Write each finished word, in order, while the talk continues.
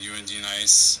joined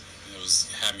D-Nice.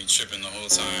 It had me tripping the whole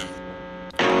time.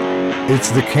 It's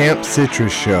the Camp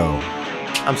Citrus Show.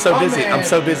 I'm so busy. Man. I'm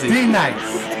so busy.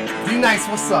 D-Nice. D-Nice,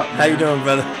 what's up? How you doing,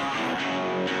 brother? I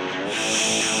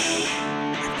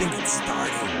think it's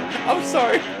starting. I'm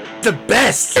sorry. The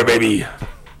best, baby.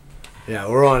 Yeah,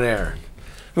 we're on air.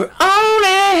 We're on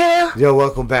air. Yo,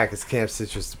 welcome back. It's Camp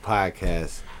Citrus, the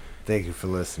podcast. Thank you for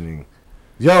listening.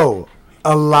 Yo,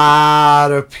 a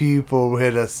lot of people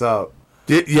hit us up.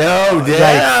 Like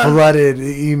flooded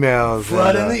emails.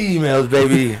 Flooding the emails,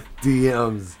 baby.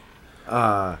 DMs.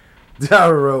 I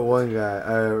wrote one guy.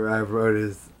 I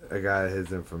wrote a guy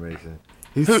his information.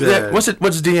 He said, What's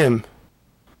DM?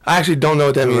 I actually don't know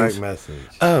what that direct means. message.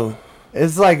 Oh.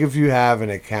 It's like if you have an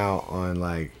account on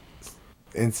like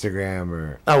Instagram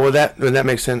or. Oh, well that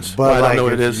makes sense. But well, I like don't know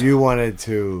what if it is. you wanted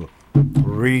to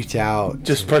reach out,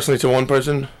 Just personally to one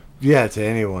person. yeah, to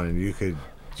anyone, you could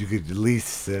at least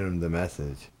send them the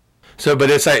message. So,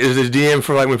 but it's like, is it DM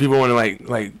for like when people want to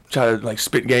like try to like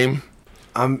spit game?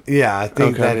 Yeah, I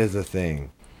think Okay. that is a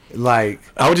thing. Like,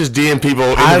 I would just DM people,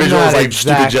 I'm individuals, not like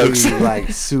exactly stupid jokes.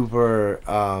 like super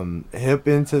hip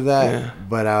into that, Yeah.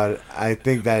 but I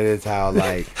think that is how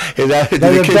like Is that, do the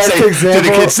the kids best say? Do the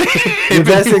example. kids say The hip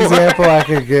best anymore? example I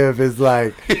could give is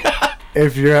like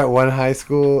if you're at one high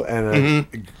school and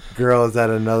a girl is at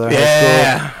another high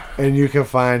Yeah. school and you can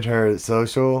find her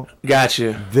social,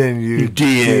 Gotcha. then you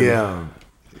DM.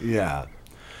 Yeah.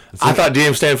 I thought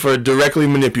DM stand for directly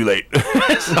manipulate.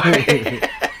 Sorry.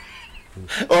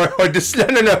 or just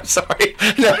no, sorry.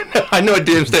 No, I know what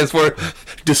DM stands for.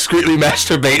 Discreetly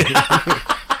masturbate.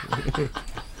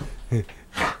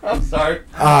 I'm sorry.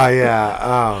 Oh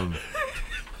yeah.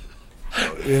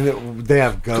 They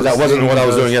have ghosting. That wasn't what I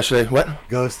was doing yesterday. What?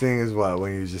 Ghosting is what,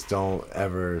 when you just don't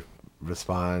ever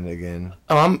respond again.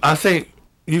 Oh, I think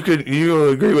you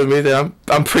agree with me that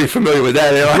I'm pretty familiar with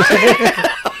that. You know?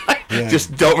 Yeah.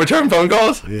 Just don't return phone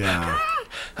calls. Yeah.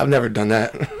 I've never done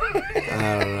that.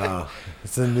 I don't know.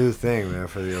 It's a new thing, man,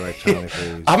 for the electronic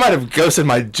age. I might have ghosted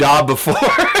my job before.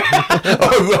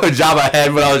 Or a job I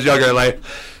had when I was younger. Like,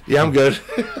 yeah, I'm good.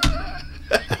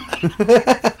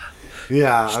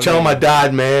 Yeah. Tell him I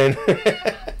died, man.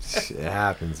 It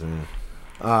happens, man.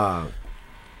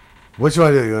 What you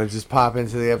want to do? You want to just pop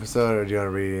into the episode, or do you want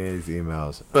to read any of these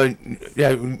emails? But yeah,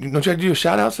 don't you have to do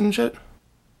shout outs and shit?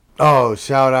 Oh,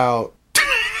 shout out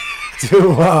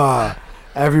to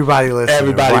everybody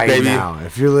listening right baby. now.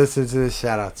 If you're listening to this,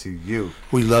 shout out to you.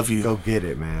 We love you. Go get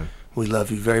it, man. We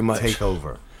love you very much. Take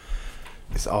over.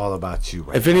 It's all about you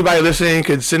right If now. anybody listening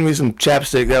could send me some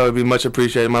chapstick, that would be much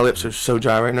appreciated. My lips are so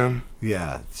dry right now.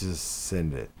 Yeah, just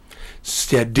send it.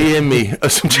 Yeah, DM me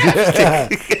some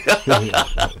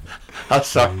chapstick. I'm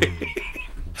sorry.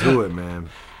 Do it, man.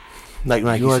 Like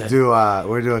You you want said. to do,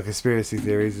 we're doing conspiracy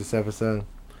theories this episode.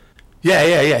 Yeah.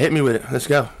 Hit me with it. Let's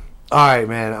go. All right,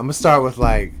 man. I'm going to start with,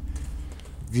 like,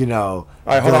 you know. All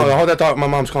right, hold on. Hold that thought. My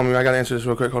mom's calling me. I got to answer this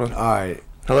real quick. Hold on. All right.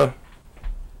 Hello?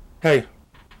 Hey.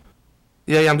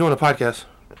 Yeah, I'm doing a podcast.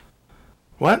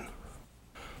 What?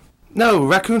 No,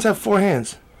 raccoons have 4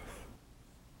 hands.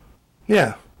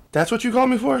 Yeah, that's what you called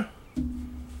me for?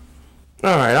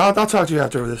 All right, I'll talk to you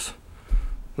after this.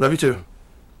 Love you too.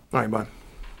 All right, bye.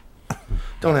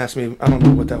 Don't ask me. I don't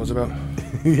know what that was about.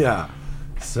 Yeah.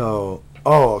 So,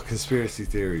 conspiracy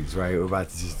theories, right? We're about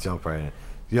to just jump right in.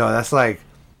 Yo, that's like,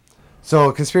 so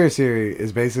a conspiracy theory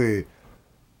is basically,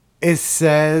 it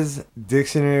says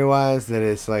dictionary-wise that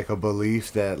it's like a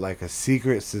belief that like a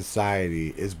secret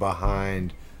society is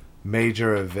behind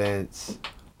major events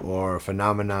or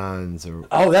phenomenons, or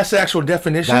Oh, that's the actual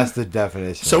definition? that's the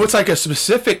definition. So it's like a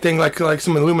specific thing, like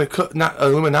some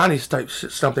Illuminati type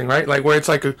something, right? Like where it's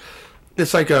like a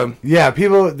yeah,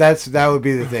 people, that would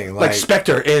be the thing. like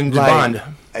Spectre in Bond.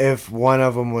 If one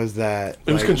of them was that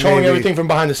It was like, controlling maybe- everything from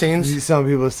behind the scenes. Some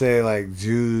people say like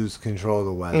Jews control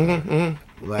the weather.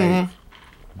 Mm-hmm,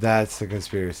 That's the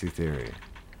conspiracy theory.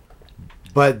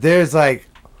 But there's like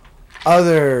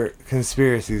other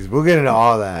conspiracies. We'll get into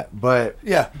all that. But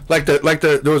Yeah, there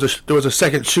was a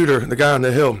second shooter, the guy on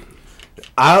the hill.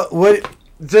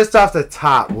 just off the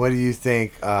top, what do you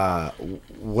think?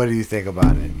 What do you think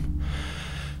about it?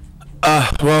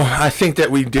 Well, I think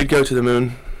that we did go to the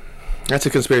moon. That's a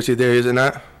conspiracy theory, is it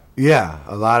not? Yeah,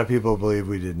 a lot of people believe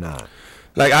we did not.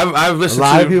 Like I've A listened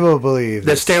lot to of people believe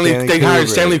that they hired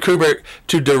Stanley Kubrick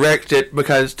to direct it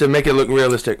to make it look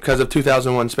realistic because of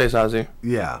 2001: Space Odyssey.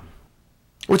 Yeah.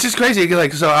 Which is crazy.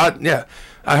 Like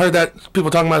I heard that people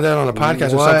talking about that on a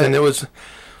podcast or What? something. It was.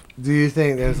 Do you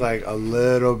think there's like a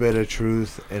little bit of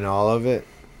truth in all of it,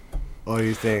 or do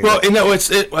you think? Well, you know,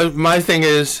 my thing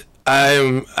is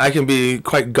I can be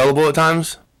quite gullible at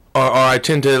times. or I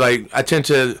tend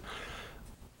to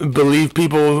believe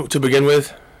people to begin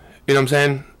with. You know what I'm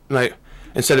saying? Like,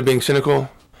 instead of being cynical,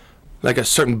 like a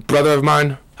certain brother of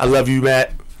mine. I love you,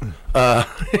 Matt. But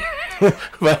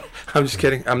I'm just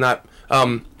kidding. I'm not.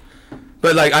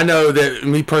 But like, I know that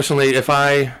me personally, if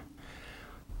I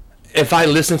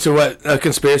listen to what a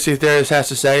conspiracy theorist has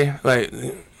to say, like,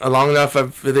 long enough,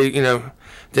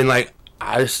 then like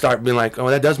I start being like, oh,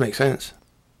 that does make sense.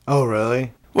 Oh,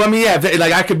 really? Well, I mean, yeah,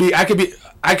 like I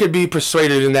could be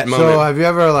persuaded in that moment. So have you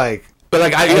ever like? But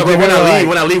like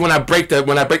when I break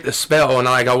the spell and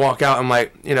I walk out, I'm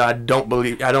like, I don't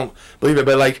believe it.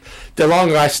 But like the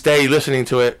longer I stay listening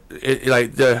to it,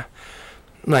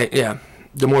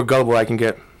 the more gullible I can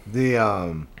get.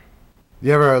 You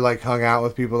ever like hung out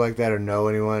with people like that or know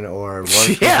anyone or work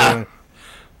with Yeah. anyone?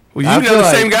 Well, I you know feel the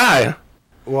like- same guy.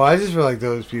 Well, I just feel like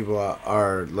those people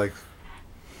are like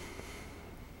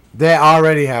they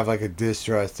already have like a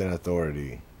distrust in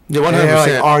authority. Yeah, And they're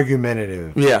like 100%.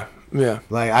 argumentative. Yeah.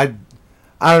 Like I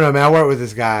don't know, man. I worked with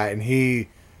this guy, and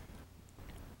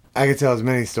I could tell as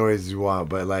many stories as you want,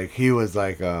 but like he was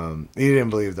like, he didn't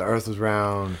believe the Earth was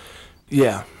round.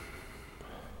 Yeah.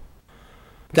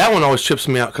 That one always trips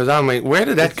me out because I'm like, where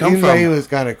did that come Even though he from? was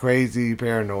kind of crazy,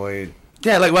 paranoid.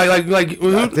 Yeah, like I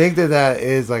think that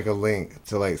is like a link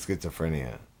to like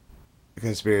schizophrenia,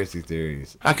 conspiracy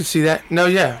theories. I could see that. No,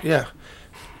 yeah.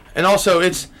 And also,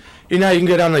 it's how you can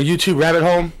go down the YouTube rabbit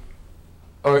hole.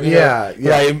 Or Yeah.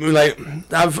 Like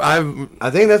I've I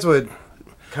think that's what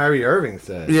Kyrie Irving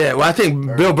said. yeah. Well, I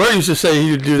think Bill Burr used to say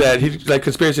he'd do that. He'd like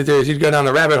conspiracy theories. He'd go down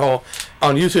the rabbit hole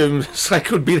on YouTube. And it's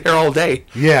like would be there all day.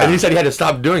 Yeah. And he said he had to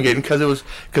stop doing it because it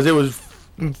was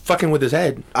fucking with his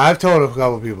head. I've told a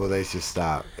couple people they should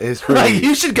stop. It's Like pretty,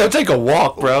 you should go take a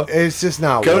walk, bro. it's just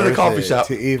not Go to worth the coffee it shop.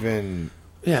 to even.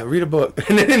 Yeah, read a book,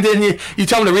 and then you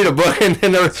tell them to read a book, and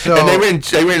then So- they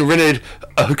went and rented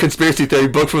a conspiracy theory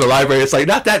book from the library. It's like,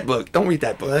 not that book. Don't read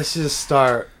that book. Let's just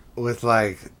start with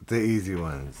like the easy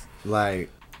ones,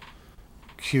 like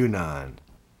QAnon.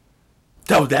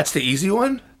 Oh, that's the easy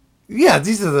one. Yeah,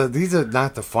 these are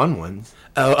not the fun ones.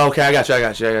 Oh, okay, I got you.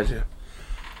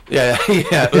 Yeah,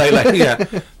 yeah.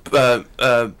 I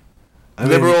mean-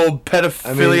 Liberal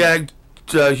pedophiliac,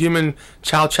 human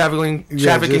child trafficking,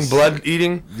 just- blood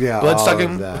eating, Yeah, blood all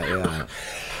sucking. of that, yeah.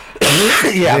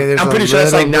 Yeah, there's I'm a pretty sure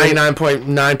that's like little bit-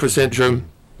 99.9% true.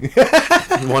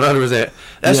 100%.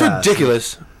 That's Yeah.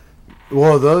 ridiculous.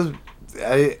 Well,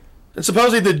 And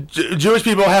supposedly the Jewish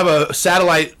people have a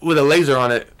satellite with a laser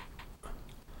on it.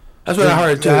 That's what I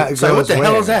heard too. That It's like, what the goes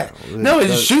hell where? is that? No, it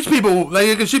Does- shoots people. Like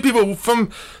it can shoot people from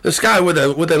the sky with a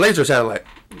laser satellite,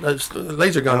 a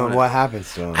laser gun. on it. what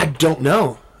happens to them? I don't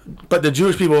know, but the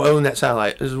Jewish people own that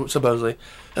satellite. Supposedly,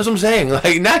 that's what I'm saying.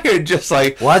 Like now you're just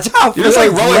like Watch out! you're just for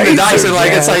like those rolling the dice and lasers,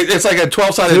 like man. it's like a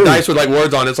 12-sided Dude. dice with like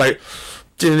words on it. It's like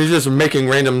dude, you're just making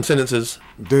random sentences.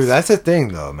 Dude, that's a thing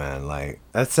though, man. Like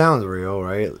that sounds real,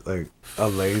 right? Like a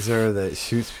laser that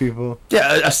shoots people.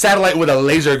 Yeah, a satellite with a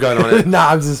laser gun on it, Nah,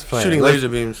 I'm just playing. shooting Like, laser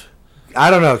beams. I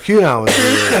don't know. QAnon was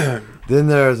weird. Then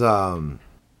there's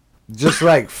just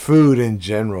like food in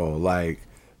general. Like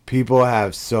people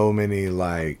have so many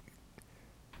like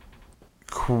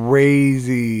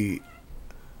crazy.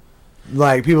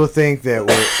 Like people think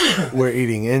that we're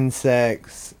eating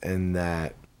insects and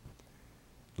that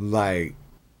like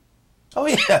Oh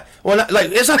yeah. Well,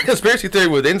 like it's not a conspiracy theory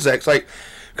with insects, like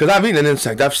because I've eaten an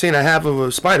insect. I've seen a half of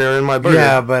a spider in my burger.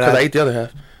 Yeah, but because I I- ate the other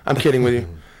half. I'm kidding with you.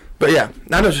 But yeah,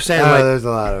 I know what you're saying. I don't know, Like there's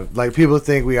a lot of like people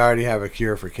think we already have a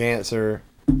cure for cancer.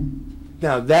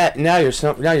 now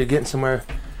you're getting somewhere.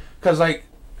 Because like,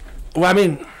 well, I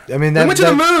mean, I mean, we went to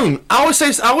the moon. I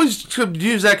always could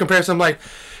use that comparison. I'm like,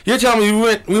 you're telling me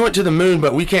we went to the moon,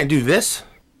 but we can't do this.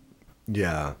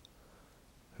 Yeah.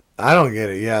 I don't get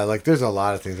it. Yeah, like there's a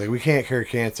lot of things. Like we can't cure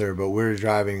cancer, but we're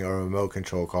driving a remote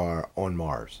control car on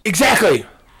Mars. Exactly.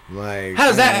 Like How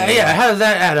does that? Yeah. How does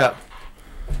that add up?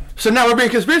 So now we're being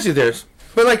conspiracy theorists.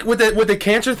 But like with the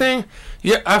cancer thing,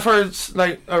 yeah, I've heard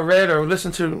like read or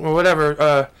listened to or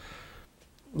whatever.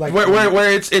 like Where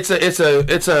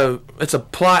it's a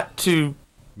plot to.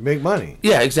 make money.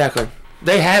 Yeah, exactly.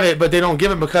 They have it, but they don't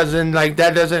give it because then like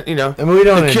that doesn't I mean, we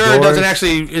don't the cure endorse, doesn't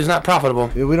actually is not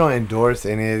profitable. We don't endorse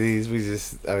any of these.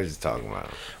 I was just talking about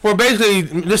it. Well, basically,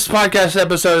 this podcast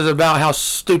episode is about how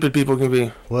stupid people can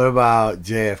be. What about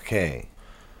JFK?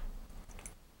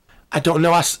 I don't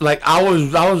know. I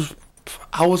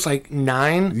was like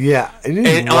 9. Yeah, And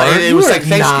it was like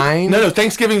nine.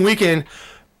 Thanksgiving weekend,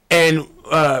 and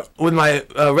with my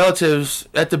relatives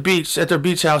at their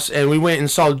beach house, and we went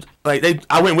and saw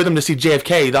I went with them to see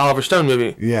JFK, the Oliver Stone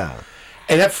movie, Yeah,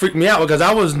 and that freaked me out because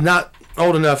I was not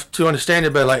old enough to understand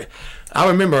it, but like I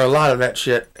remember a lot of that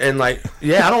shit. And like,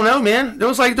 yeah, I don't know, man. There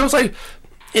was like,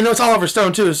 it's Oliver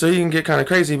Stone too, so he can get kind of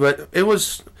crazy. But it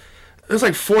was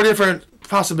like 4 different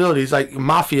possibilities, like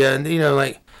mafia and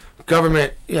like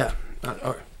government. Yeah,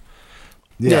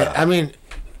 yeah. I mean,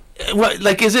 what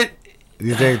like is it? Do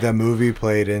you think the movie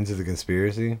played into the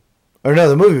conspiracy? Or no,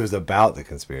 the movie was about the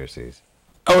conspiracies.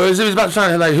 Oh, it was about trying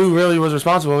to like who really was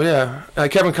responsible. Yeah,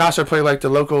 Kevin Costner played like the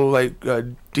local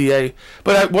DA.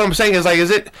 But what I'm saying is like,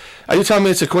 are you telling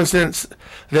me it's a coincidence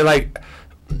that like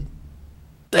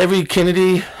every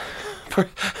Kennedy,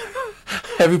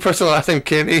 every person last name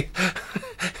Kennedy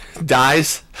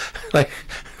dies like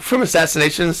from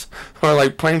assassinations or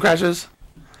like plane crashes?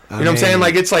 You know what I'm saying?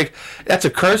 Like it's like that's a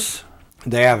curse.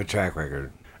 They have a track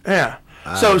record. Yeah.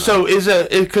 So is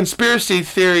a conspiracy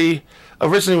theory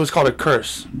originally was called a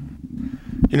curse.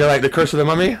 You know, like the curse of the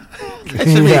mummy? That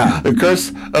should be the curse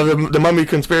of the mummy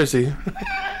conspiracy.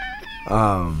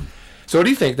 So what do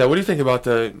you think, though? What do you think about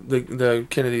the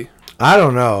Kennedy? I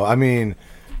don't know. I mean,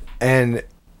 and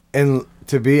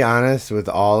to be honest with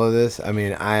all of this, I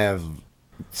mean,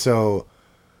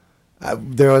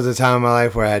 there was a time in my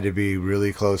life where I had to be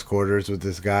really close quarters with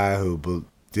this guy who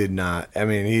he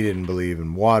didn't believe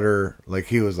in water. Like,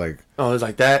 he was like... Oh, it was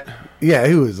like that? Yeah,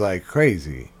 he was like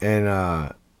crazy. And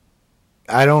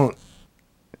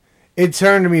it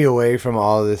turned me away from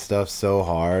all of this stuff so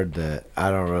hard that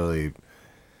I don't really...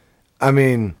 I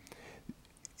mean,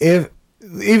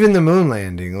 even the moon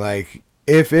landing, like,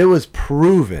 if it was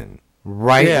proven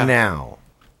now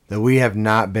that we have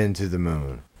not been to the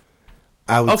moon,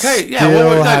 I would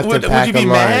would you be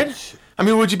mad? I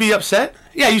mean, would you be upset?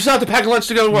 Yeah, you still have to pack a lunch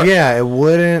to go to work. Yeah, it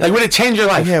wouldn't. Like, would it change your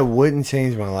life? Yeah, it wouldn't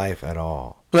change my life at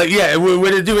all. Like, yeah,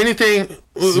 would it do anything?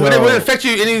 Would it affect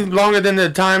you any longer than the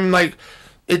time, like,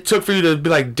 it took for you to be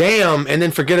like, damn, and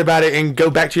then forget about it and go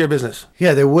back to your business?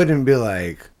 Yeah, they wouldn't be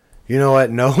like, you know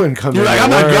what, no one comes You're like, I'm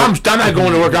not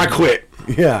going to work, I quit.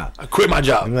 Yeah. I quit my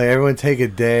job. I'm like, everyone take a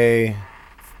day.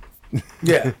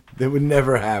 Yeah. That would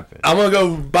never happen. I'm going to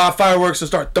go buy fireworks and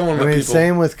start throwing them at people.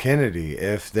 Same with Kennedy.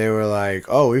 If they were like,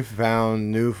 oh, we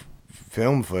found new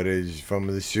film footage from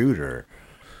the shooter.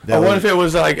 What if it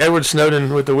was like Edward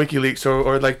Snowden with the WikiLeaks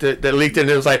or like that leaked it and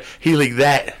it was like, he leaked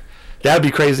that. That would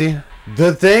be crazy.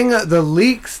 The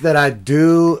leaks that I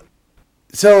do...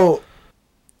 So...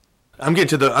 I'm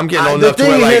getting old enough to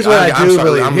where like...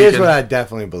 Here's what I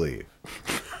definitely believe.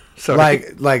 Sorry.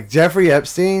 Like Jeffrey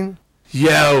Epstein...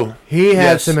 Yo. He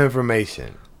had some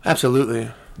information.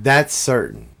 Absolutely. That's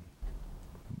certain.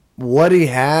 What he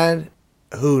had,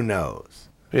 who knows?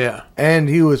 Yeah. And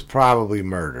he was probably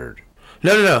murdered.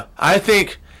 No. I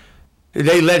think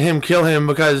they let him kill him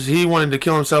because he wanted to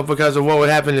kill himself because of what would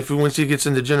happen once he gets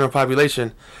in the general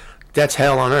population. That's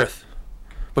hell on earth.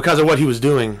 Because of what he was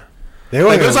doing.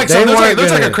 There's like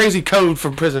a crazy code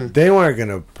for prison. They weren't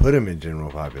gonna put him in general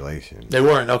population. They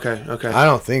weren't. Okay. I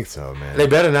don't think so, man. They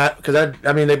better not, because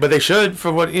but they should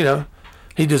for what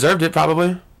he deserved it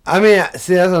probably. I mean,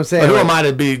 see, that's what I'm saying. But who am I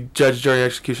to be judge, jury,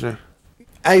 executioner?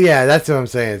 Yeah, that's what I'm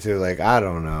saying too. Like, I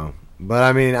don't know, but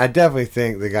I mean, I definitely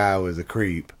think the guy was a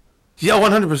creep. Yeah,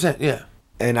 100%. Yeah.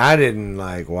 And I didn't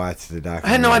watch the documentary.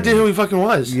 I had no idea who he fucking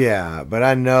was. Yeah, but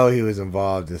I know he was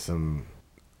involved in some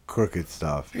crooked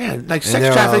stuff. Yeah, like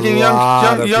sex trafficking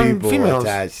young females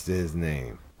attached to his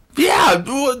name. Yeah,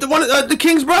 the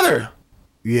king's brother.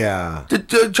 Yeah.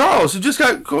 Charles, who just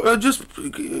got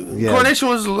coronation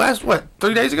was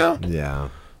 3 days ago? Yeah.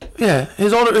 Yeah,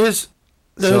 his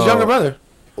younger brother.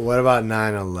 What about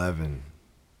 9/11?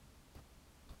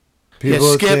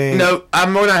 No,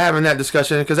 we're not having that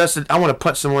discussion because I want to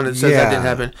punch someone that says that didn't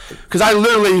happen. Because I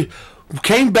literally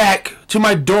came back to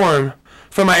my dorm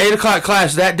for my 8 o'clock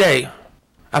class that day.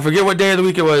 I forget what day of the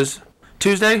week it was.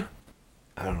 Tuesday?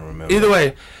 I don't remember. Either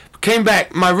way, came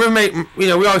back. My roommate,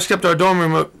 we always kept our dorm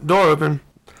room door open,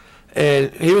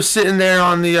 and he was sitting there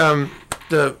on the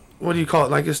what do you call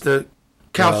it? Like it's the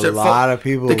couch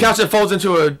the couch that folds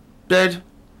into a bed.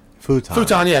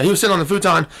 Futon, yeah. He was sitting on the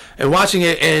futon and watching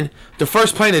it, and the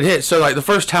first plane had hit, so like the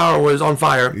first tower was on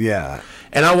fire. Yeah.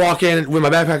 And I walk in with my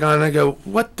backpack on, and I go,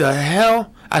 "What the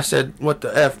hell?" I said, "What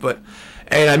the f?"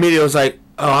 And I immediately was like,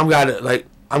 "Oh,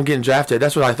 I'm getting drafted."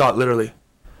 That's what I thought, literally,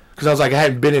 because I was like, I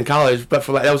hadn't been in college, but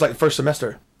that was like the first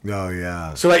semester. Oh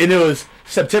yeah. So and it was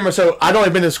September, so I'd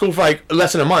only been in school for like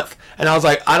less than a month, and I was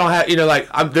like, I don't have,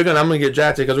 I'm gonna get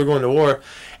drafted because we're going to war,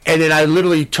 and then I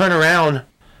literally turn around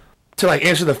to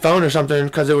answer the phone or something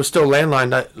because it was still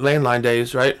landline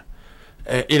days, right?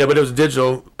 But it was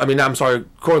digital.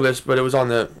 Cordless, but it was on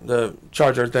the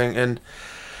charger thing, and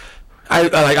I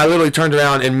literally turned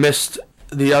around and missed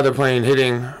the other plane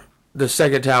hitting the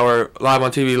second tower live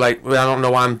on TV. Like, I don't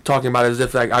know why I'm talking about it as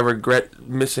if like I regret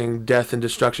missing death and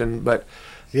destruction, but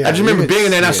Yeah, I just you remember could being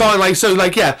in there and I see saw it like so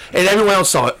like yeah, and everyone else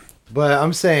saw it. But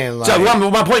I'm saying like, So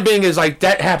my point being is like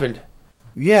that happened.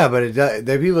 yeah, but it does,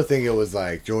 that people think it was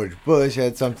like George Bush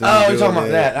had something. Oh, to do you're talking with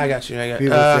about it. that. I got you.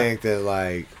 People think that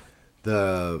like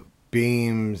the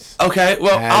beams. Okay,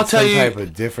 well had I'll tell some you. type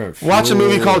of different. Watch a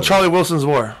movie fuel. called Charlie Wilson's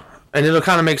War, and it'll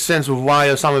kind of make sense with why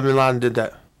Osama bin Laden did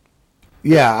that.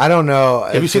 Yeah, I don't know.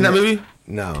 Have you seen that movie?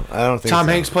 No, I don't think. Tom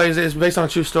so. Hanks plays. It's based on a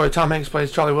true story. Tom Hanks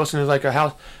plays Charlie Wilson, who's like a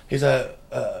house. He's a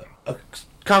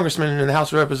congressman in the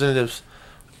House of Representatives.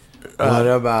 What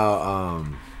about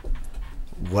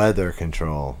weather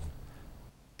control?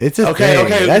 It's a Okay, thing.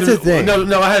 okay. That's a thing.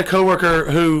 No. I had a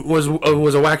coworker who was a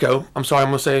wacko. I'm sorry, I'm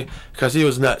gonna say because he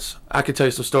was nuts. I could tell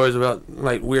you some stories about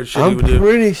like weird shit he I'm would do.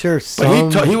 pretty sure some.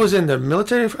 But he was in the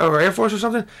military or Air Force or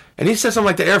something, and he said something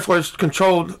like the Air Force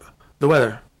controlled the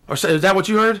weather. Or is that what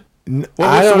you heard?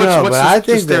 I don't know, but I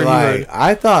think that theory you like heard?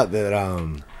 I thought that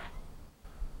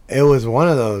it was one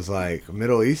of those like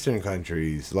Middle Eastern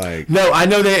countries, like No, I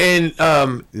know that in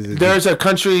Is it there's a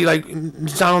country like I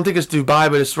don't think it's Dubai,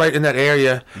 but it's right in that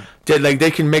area that like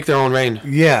they can make their own rain.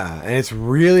 yeah, and it's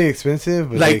really expensive.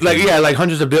 But Like they can- yeah, like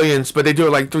hundreds of billions, but they do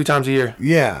it like 3 times a year.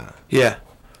 yeah, Yeah,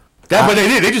 that's what they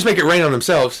did. They just make it rain on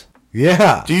themselves.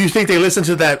 yeah. Do you think they listen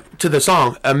to the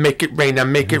song? I make it rain, I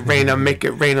make it rain, I make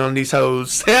it rain on these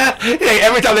hoes. Yeah,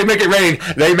 every time they make it rain,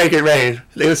 they make it rain.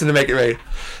 They listen to Make It Rain.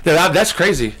 Yeah, that's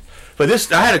crazy. But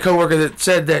I had a coworker that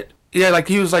said that like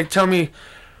he was like telling me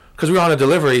because we were on a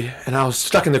delivery and I was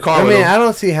stuck in the car. I with mean, him. I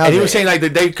don't see how. And he they- was saying like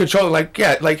that they control like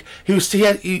like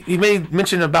he made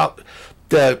mention about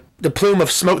the plume of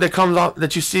smoke that comes off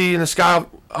that you see in the sky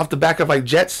off the back of like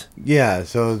jets. yeah.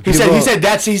 So He said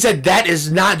that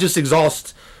is not just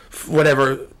exhaust,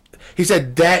 whatever. He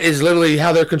said that is literally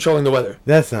how they're controlling the weather.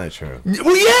 that's not true.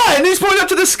 Well, yeah, and he's pointing up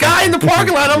to the sky in the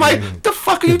parking lot. I'm like, the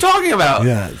fuck are you talking about?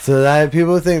 Yeah. So that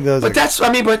people think those But are that's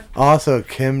but also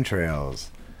chemtrails.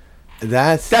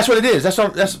 That's what it is. That's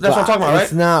what I'm talking about,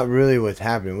 It's right? not really what's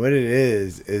happening. What it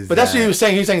is But that's what he was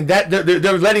saying. He's saying that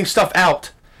they're letting stuff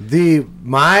out.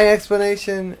 My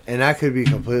explanation, and I could be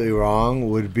completely wrong,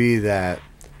 would be that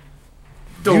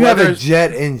The you have a weather's-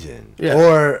 jet engine Yeah.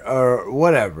 or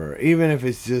whatever, even if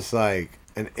it's just like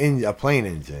a plane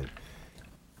engine,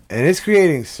 and it's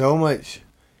creating so much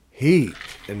heat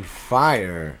and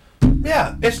fire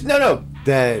Yeah, it's no.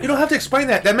 that You don't have to explain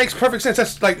that. That makes perfect sense.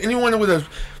 That's like anyone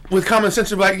with common sense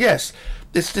would be like, yes,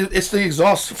 it's the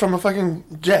exhaust from a fucking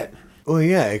jet. well,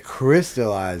 yeah, it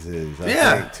crystallizes. I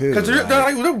Yeah, think, too. because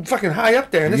they're fucking high up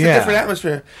there, and it's Yeah. a different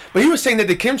atmosphere. But he was saying that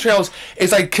the chemtrails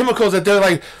is like chemicals that they're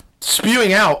like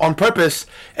spewing out on purpose,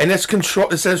 and it's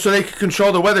so they can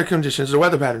control the weather conditions, the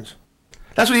weather patterns.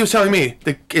 That's what he was telling me.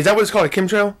 Is that what it's called, a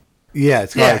chemtrail? yeah,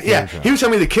 it's called Yeah, a chemtrail. He was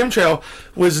telling me the chemtrail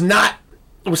was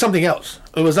something else.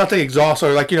 It was not the exhaust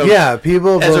or like Yeah,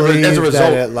 people as a believe result.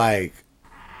 that it like.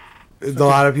 A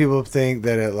lot of people think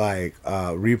that it like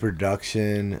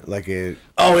reproduction, like it.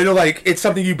 Oh, it'll like it's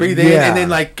something you breathe in, Yeah. and then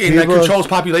like it like People- controls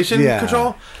population Yeah.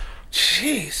 control.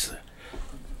 Jeez.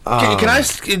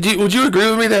 Would you agree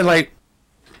with me that like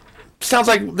sounds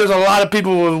like there's a lot of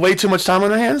people with way too much time on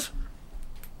their hands?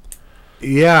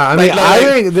 Yeah, I mean, I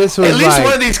think this was at least like,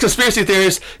 one of these conspiracy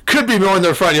theorists could be mowing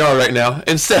their front yard right now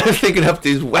instead of thinking up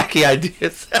these wacky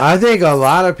ideas. I think a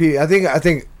lot of people. I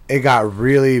think it got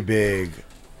really big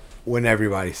when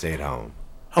everybody stayed home.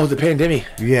 Oh, the pandemic.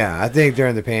 Yeah, I think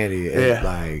during the pandemic,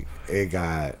 Yeah. it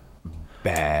got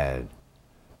bad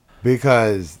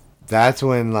because that's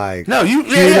when like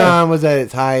QAnon was at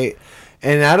its height,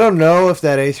 and I don't know if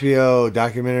that HBO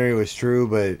documentary was true,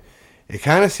 but it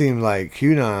kind of seemed like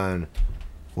QAnon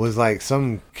was like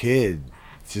some kid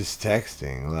just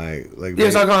texting, like Yeah,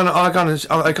 it's like on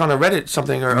a Reddit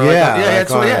something or yeah,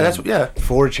 that's what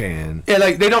 4chan. Yeah,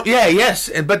 like they don't. Yeah, yes,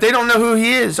 but they don't know who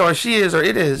he is or she is or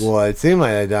it is. Well, it seemed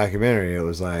like that documentary. It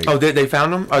was like, Oh, they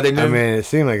found him? Or they knew? I mean, it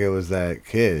seemed like it was that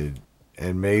kid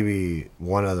and maybe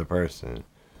one other person.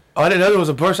 Oh, I didn't know there was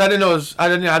a person. I didn't know it was. I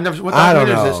never. What I don't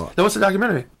documentary is know. this? What's the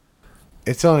documentary?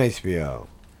 It's on HBO.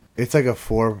 It's like a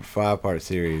 4 or 5 part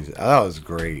series. I thought it was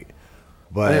great,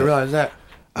 but I didn't realize that.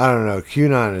 I don't know.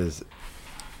 QAnon is,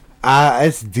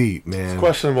 it's deep, man.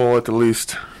 Questionable at the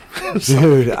least.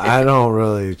 Dude, I don't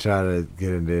really try to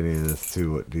get into any of this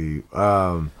too deep.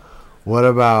 What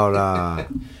about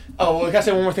Oh, well, can I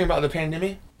say one more thing about the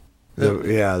pandemic?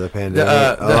 the pandemic?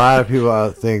 the- A lot of people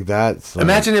think that's like,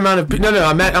 Imagine the amount of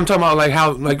I'm talking about like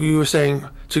how like you were saying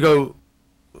to go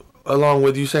along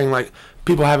with you saying like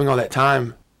people having all that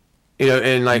time,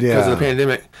 and like because of the Yeah.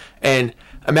 pandemic, and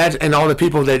imagine, and all the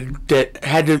people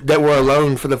that were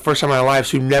alone for the first time in their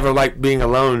lives who never liked being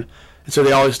alone, and so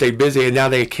they always stayed busy, and now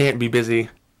they can't be busy. You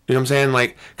know what I'm saying?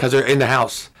 Like, because they're in the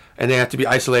house and they have to be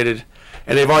isolated,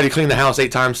 and they've already cleaned the house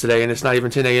 8 times today, and it's not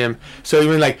even 10 a.m. So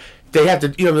even like they have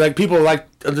to, like people like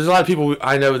there's a lot of people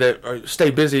I know that stay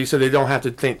busy so they don't have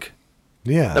to think.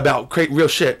 Yeah. About real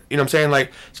shit, you know what I'm saying?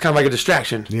 Like it's kind of like a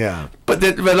distraction. Yeah. But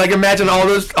like imagine all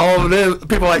of the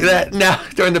people like that now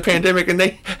during the pandemic, and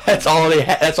that's all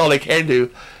they can do,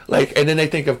 like, and then they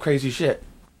think of crazy shit.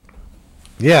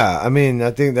 Yeah, I mean, I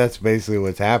think that's basically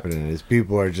what's happening is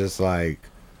people are just like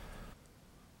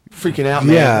freaking out,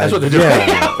 man. Yeah, That's what they're doing.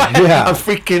 yeah. I'm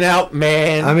freaking out,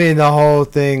 man. I mean, the whole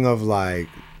thing of like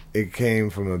it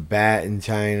came from a bat in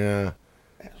China.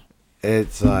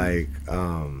 It's like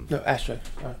no ashtray.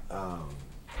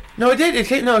 No, it did. It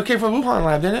came from Wuhan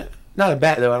lab, didn't it? Not a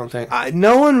bat though, I don't think.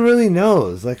 no one really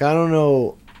knows. Like, I don't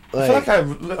know. I feel like I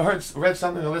read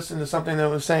something or listened to something that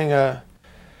was saying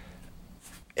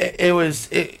it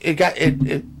was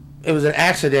an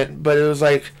accident, but it was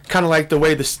like kind of like the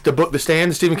way the book The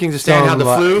Stand, Stephen King's The Stand, how the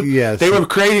flu. Yes. They were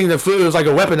creating the flu. It was like a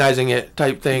weaponizing it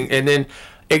type thing, and then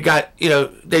it got,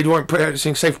 they weren't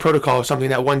practicing safe protocol or something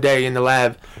that one day in the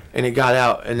lab, and it got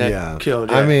out, and that killed.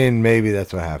 Yeah. I mean, maybe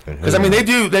that's what happened. Because I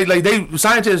mean,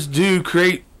 scientists do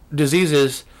create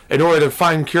diseases in order to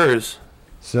find cures.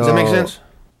 So, does that make sense?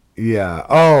 Yeah.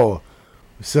 Oh,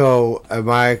 so at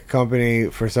my company,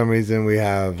 for some reason, we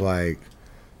have like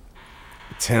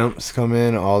temps come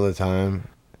in all the time.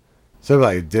 So it'd be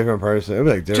like a different person. It'd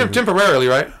be like different. Temporarily,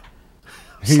 right?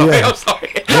 Sorry, I'm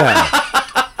sorry. Yeah.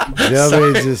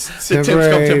 They'll be just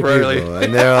temporarily people.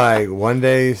 And they're like, one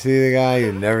day you see the guy,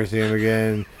 you never see him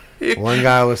again. One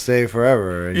guy will stay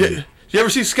forever. And you ever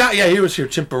see Scott? Yeah, he was here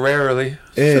temporarily.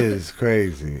 It is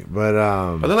crazy. But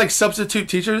are they like substitute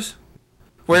teachers?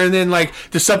 Where then like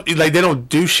they don't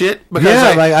do shit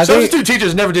because I substitute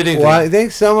teachers never did anything. Well, I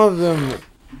think some of them.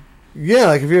 Yeah,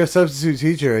 like if you're a substitute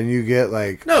teacher and you get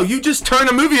like... No, you just turn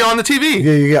a movie on the TV.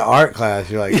 Yeah, you get art class.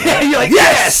 You're like... Yeah, you're like,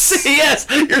 yes! Yes!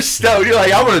 You're stoked. You're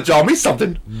like, I want to draw me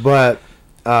something. But...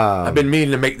 I've been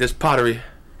meaning to make this pottery.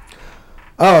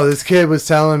 Oh, this kid was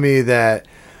telling me that...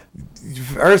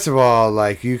 First of all,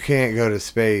 like, you can't go to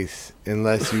space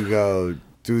unless you go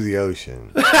through the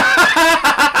ocean.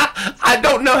 I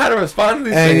don't know how to respond to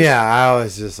these things. And yeah, I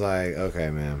was just like, okay,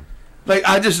 man. Like,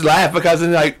 I just laugh because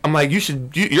I'm like, you're funny.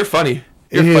 You're a funny guy.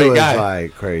 He was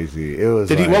like crazy. It was.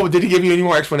 Did he give you any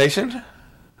more explanation?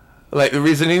 Like the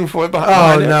reasoning for it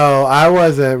behind it? No, I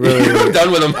wasn't really. You were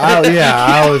done with him.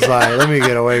 I was like, let me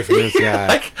get away from this guy.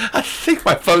 Like, I think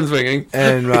my phone's ringing.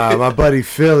 And my buddy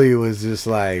Philly was just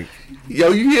like, yo,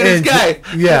 you hear this guy?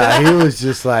 Yeah, he was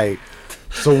just like,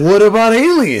 so what about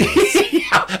aliens?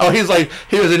 Oh, he was like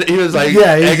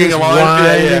egging him on,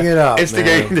 winding it up,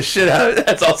 instigating man. the shit out of it.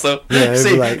 That's also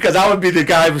see, like, because I would be the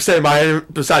guy sitting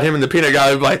beside him and the peanut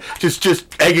guy, would be like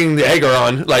just egging the egger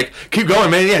on, like keep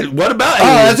going, man. Yeah, what about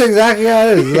aliens? Oh, that's exactly how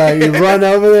it is. Like you run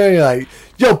over there, and you're like,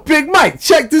 yo, Big Mike,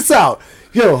 check this out.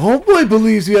 Yo, homeboy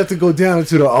believes you have to go down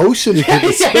into the ocean to get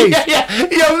to space. Yeah.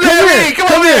 Yo, Larry, come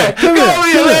over here,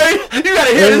 Larry. You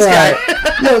gotta hear this guy.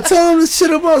 Yo, tell him this shit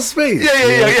about space.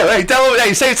 Yeah. Hey, tell him.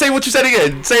 Hey, say what you said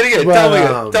again. Say it again. But, tell him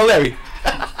again. Tell Larry.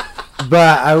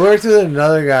 But I worked with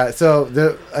another guy. So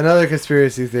another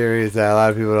conspiracy theory is that a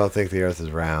lot of people don't think the Earth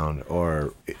is round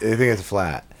or they think it's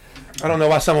flat. I don't know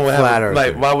why someone would Flat have Earther.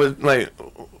 like. Why would like?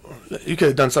 You could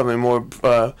have done something more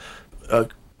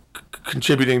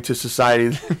contributing to society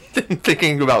than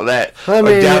thinking about that or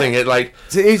doubting it. Like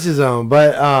to each his own.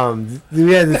 But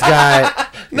we had this guy.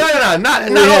 No, not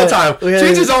all the time. To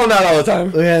each his own, not all the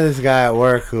time. We had this guy at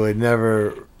work who would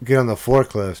never get on the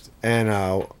forklift, and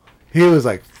he was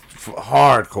like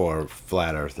hardcore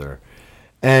flat earther,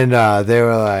 and they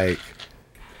were like,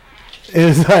 it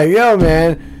was like, yo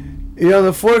man, you're on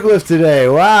the forklift today.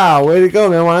 Wow, way to go,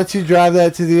 man. Why don't you drive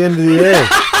that to the end of the earth?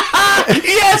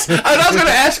 Yes, and I was gonna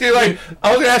ask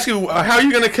you, how are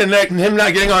you gonna connect him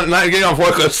not getting on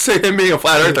forklifts to him being a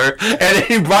flat earther, and then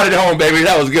he brought it home, baby.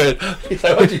 That was good. He's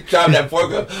like, why don't you drive that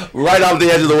forklift right off the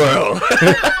edge of the world?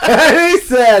 And he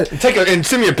said,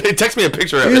 text me a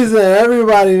picture of he it. said,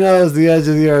 everybody knows the edge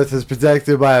of the earth is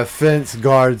protected by a fence,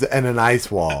 guards, and an ice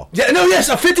wall. Yeah, no, yes,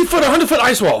 a 50-foot, 100-foot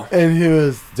ice wall. And he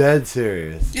was dead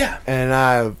serious. Yeah. And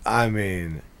I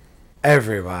mean,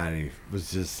 everybody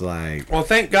was just like... Well,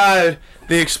 thank God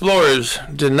the explorers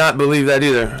did not believe that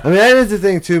either. I mean, that is the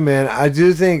thing, too, man. I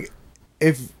do think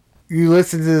if you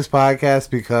listen to this podcast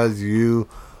because you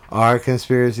are a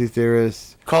conspiracy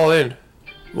theorist... Call in.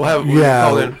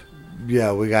 Call in.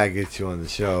 Yeah, we got to get you on the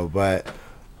show. But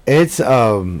it's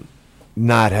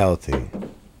not healthy.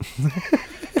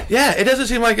 Yeah, it doesn't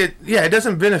seem like it. Yeah, it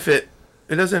doesn't benefit.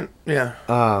 It doesn't. Yeah.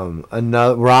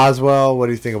 Another Roswell. What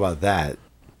do you think about that,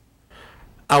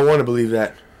 I want to believe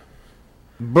that.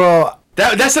 bro?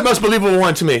 That's the most believable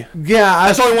one to me. Yeah,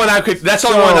 That's the only one I could. That's the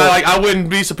only one I like. I wouldn't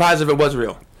be surprised if it was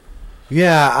real.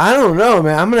 Yeah, I don't know,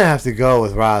 man. I'm gonna have to go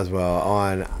with Roswell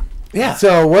on. Yeah.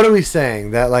 So what are we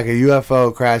saying? That like a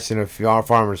UFO crashed in a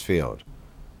farmer's field?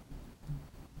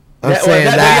 I'm saying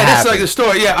that that's happened. like the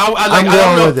story. Yeah, I'm I going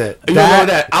don't know. with it. You're going with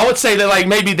that. I would say that like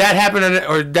maybe that happened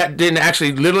or that didn't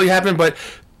actually literally happen, but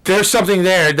there's something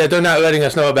there that they're not letting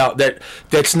us know about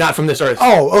that's not from this earth.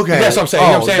 Oh, okay. That's what I'm saying.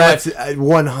 You know what I'm saying? That's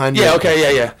 100. Yeah,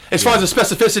 okay, yeah. As far as the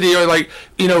specificity or like,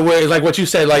 you know, where like what you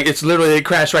said, like it's literally it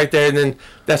crashed right there and then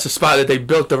that's the spot that they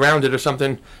built around it or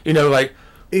something, you know, like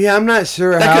Yeah, I'm not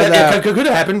sure that how could, that. could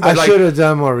have happened, I but like should have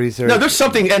done more research. no, there's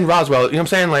something in Roswell, you know what I'm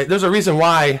saying? Like there's a reason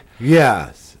why,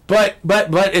 Yes. but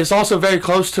it's also very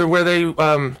close to where they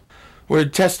were where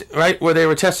they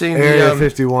were testing Area the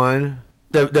 51.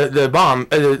 the bomb,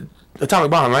 the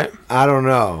atomic bomb, right? I don't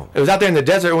know. It was out there in the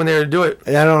desert when they were doing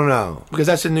it I don't know. because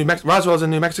that's in New Mexico. Roswell's in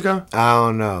New Mexico. I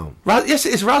don't know. Yes,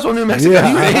 it's Roswell, New Mexico.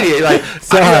 Yeah. You an idiot. Like,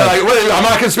 Sorry. I'm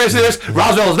not a conspiracy theorist.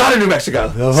 Roswell is not in New Mexico.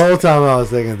 The whole time I was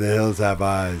thinking the hills have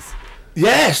eyes.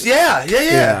 Yes, yeah.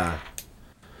 Yeah.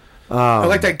 I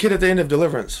like that kid at the end of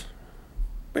Deliverance.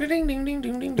 Ding, ding, ding,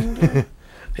 ding, ding, ding, ding.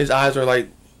 His eyes are like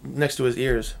next to his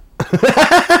ears.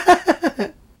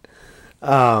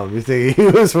 You think he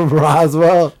was from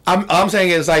Roswell? I'm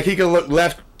saying it's like he could look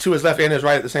left to his left and his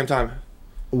right at the same time.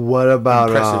 What about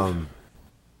Impressive.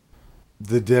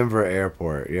 the Denver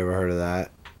airport? You ever heard of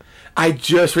that? I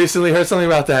just recently heard something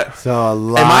about that. So a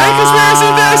lot. Am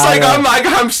I a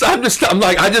conspiracy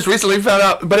theorist? I just recently found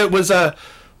out, but it was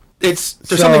there's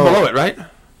something below it, right?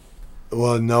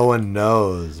 Well, no one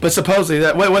knows. But supposedly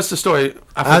what's the story?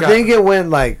 I think it went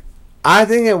like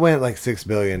 $6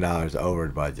 billion over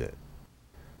budget.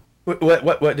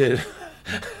 What did?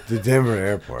 The Denver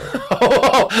airport.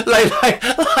 Oh, like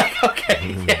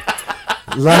okay, yeah.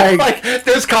 Like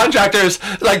there's contractors,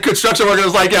 like construction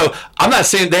workers, like yo,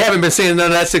 they haven't been seeing none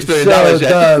of that $6 billion so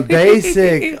yet. the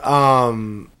basic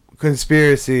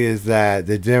conspiracy is that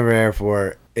the Denver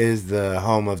airport is the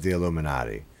home of the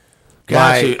Illuminati.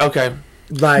 Got you. Okay.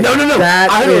 Like No. that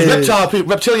I heard it is- was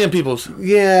reptilian peoples.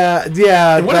 Yeah.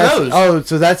 What are those? Oh,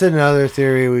 so that's another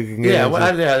theory we can get Yeah. into.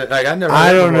 I never. I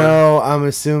heard don't before. know. I'm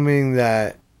assuming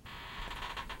that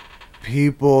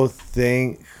people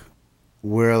think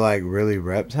we're like really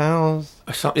reptiles,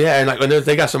 Yeah, and like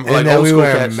they got some and like that old we school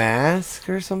wear cats. a mask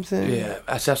or something. Yeah,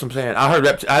 that's what I'm saying. I heard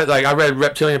I read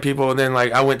reptilian people, and then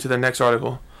like I went to the next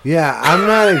article. Yeah, I'm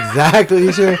not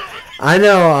exactly sure. I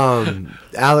know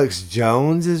Alex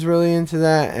Jones is really into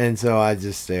that, and so I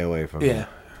just stay away from it. Yeah,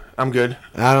 I'm good.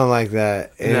 I don't like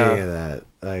that any No. of that.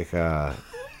 Like,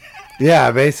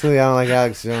 yeah, basically I don't like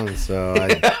Alex Jones, so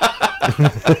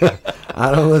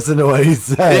I don't listen to what he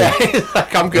says. Yeah,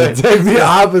 like I'm good. Take the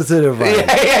opposite advice.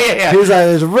 Yeah. He's like,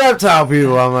 there's reptile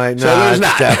people. I'm like, no, So there's it's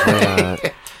not. definitely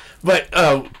not.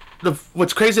 But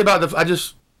what's crazy about I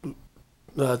just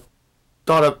thought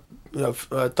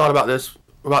about this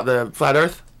about the flat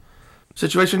Earth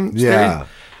situation. Yeah. Theory,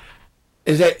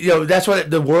 is that that's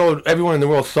what everyone in the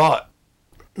world thought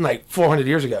like 400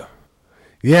 years ago.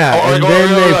 Yeah, Or- and or-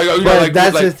 then or they, like, you know, but like-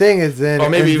 that's like- the thing is then, or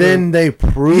maybe and then even- they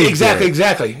proved Exactly,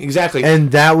 it. exactly.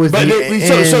 And that was But the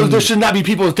so end. there should not be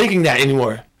people thinking that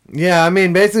anymore. Yeah, I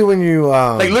mean, basically when you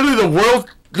Like literally the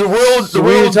so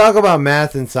when you world. talk about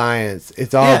math and science,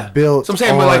 it's all Yeah. built So I'm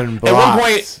saying, on but, like, at one blocks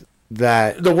point,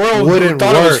 that The world wouldn't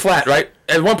thought work. it was flat, right?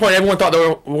 At one point, everyone thought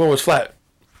the world was flat.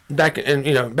 Back in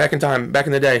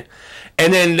the day,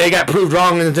 and then they got proved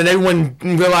wrong, and then everyone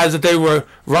realized that they were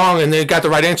wrong, and they got the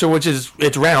right answer, which is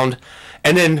it's round,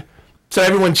 and then so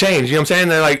everyone changed. You know what I'm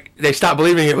saying? They stopped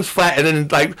believing it was flat, and then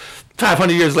like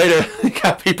 500 years later, you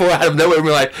got people out of nowhere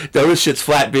being like, "No, this shit's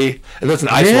flat, B," and that's an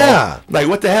ice Yeah. wall. Like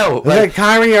what the hell? It's like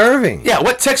Kyrie Irving. yeah,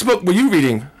 what textbook were you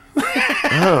reading?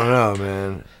 I don't know,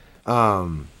 man. I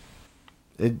wonder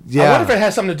Yeah. if it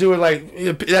has something to do with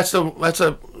like that's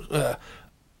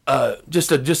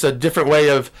just a different way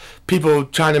of people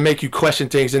trying to make you question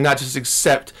things and not just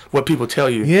accept what people tell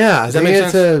you. Yeah, I Does that think make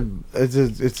it's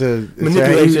sense? it's a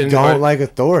Manipulation you don't or- like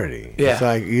authority. Yeah. It's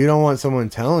like you don't want someone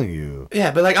telling you.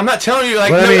 Yeah, but like I'm not telling you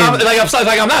like But I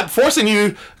mean- I'm not forcing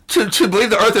you to believe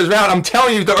the Earth is round. I'm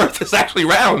telling you the Earth is actually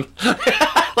round.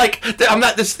 Like I'm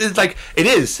not. This is like it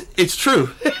is. It's true.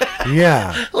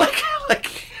 Yeah. like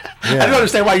I Yeah. don't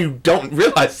understand why you don't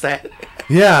realize that.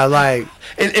 Yeah, like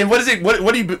And what is it? What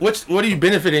are you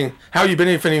benefiting? How are you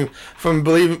benefiting from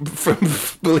believing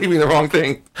the wrong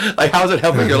thing? Like how is it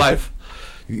helping your life?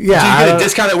 Yeah, Do I you get a don't-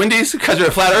 discount at Wendy's because you're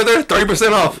a flat earther?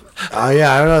 30% off.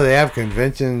 yeah, I don't know. They have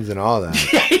conventions and all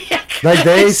that. Like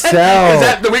they Is sell,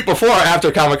 that the week before or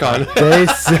after Comic Con? they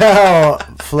sell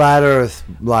flat Earth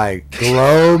like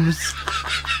globes.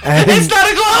 And It's not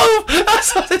a globe.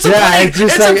 It's a plate. it's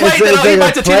just it's like a plate that it's he like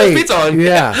bites a a Tito's plate. pizza on.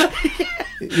 Yeah,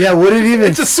 yeah. Would it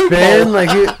even It's a soup spin? bowl. Like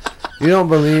you don't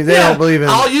believe they don't believe in.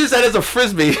 I'll use that as a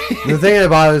frisbee. The thing that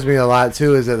bothers me a lot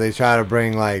too is that they try to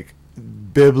bring like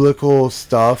biblical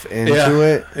stuff into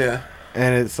it, Yeah.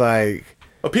 and it's like,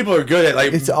 But people are good at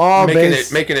like It's all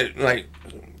making it like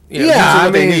yeah, what I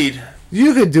they mean, need.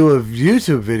 you could do a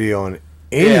YouTube video on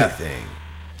anything.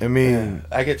 I mean,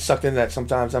 I get sucked into that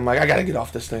sometimes. I'm like, I gotta get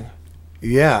off this thing.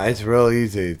 yeah, it's real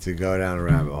easy to go down a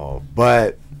rabbit hole,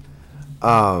 but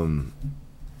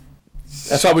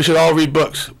That's why we should all read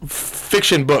books,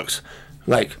 fiction books,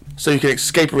 like so you can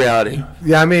escape reality.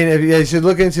 yeah, I mean, you should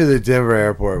look into the Denver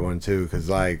airport one too, because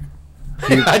like,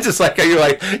 I just like how you're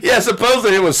like, yeah,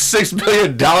 supposedly it was $6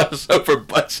 billion over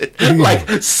budget.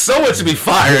 Like, someone should be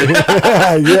fired.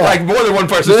 yeah, Like, more than one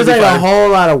person there's should be like a fired. whole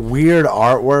lot of weird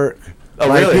artwork. Oh,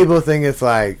 like really? people think it's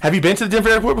like, Have you been to the Denver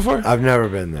airport before? I've never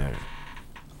been there.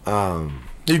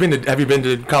 Have you been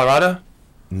to Colorado?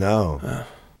 No.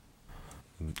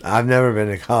 I've never been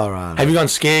to Colorado. Have you gone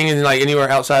skiing in like anywhere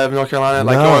outside of North Carolina?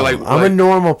 Like, no, or like, I'm a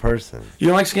normal person. you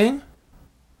don't like skiing?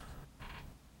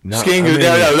 No, Skiing? I mean,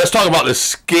 no, let's talk about the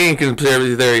skiing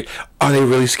conspiracy theory. Are they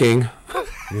really skiing?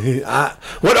 I-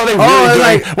 What are they really doing?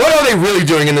 like- What are they really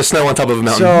doing in the snow on top of a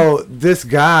mountain? so this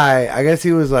guy, I guess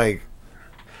he was like,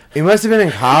 he must have been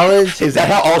in college. Is that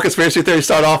how all conspiracy theories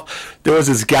start off? There was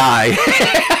this guy.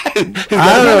 I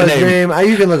don't know his name.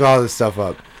 You can look all this stuff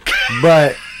up,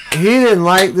 but he didn't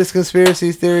like this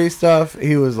conspiracy theory stuff.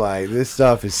 He was like, this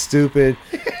stuff is stupid.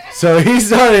 So he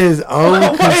started his own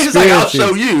Wait, it's like, I'll conspiracy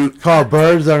show you. called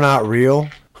 "Birds Are Not Real."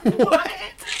 What?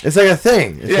 It's like a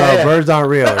thing. It's Yeah, called yeah. "Birds Aren't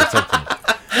Real" or something.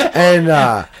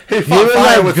 And He he fought would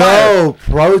fire like with go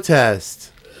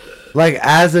protest, like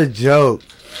as a joke,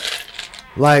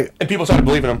 like And people started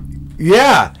believing him.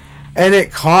 yeah, and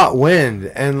it caught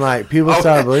wind, and like people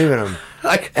started believing him.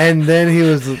 Like, And then he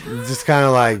was just kind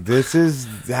of like, "This is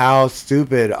how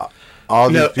stupid all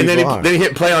these no, people and then are." then he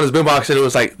hit play on his boombox, and it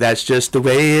was like, "That's just the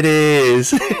way it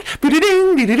is."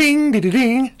 Ding, ding,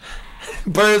 ding.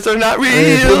 Birds are not I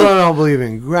mean, people real. don't believe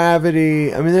in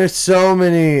gravity. I mean, there's so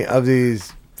many of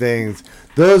these things.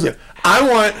 Those, I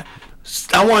want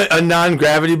a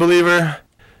non-gravity believer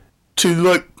to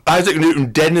look Isaac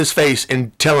Newton dead in his face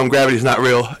and tell him gravity's not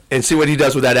real, and see what he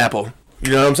does with that apple.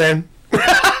 You know what I'm saying?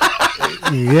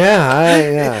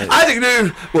 yeah. Isaac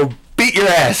Newton will beat your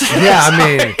ass. Yeah, I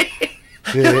mean,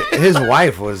 dude, his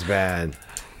wife was bad.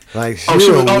 Like, she Oh, she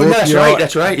would was- oh, whoop that's your- right,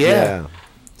 that's right, yeah.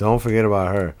 Don't forget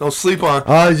about her. Don't sleep on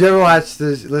Oh, did you ever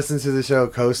listen to the show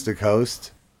Coast to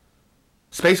Coast?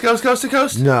 Space Ghost Coast to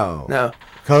Coast. No. No.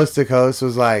 Coast to Coast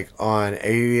was like on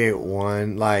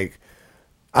 88.1. Like,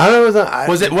 I don't know. It was, on,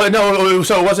 Was it? What? No.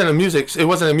 So it wasn't a music. It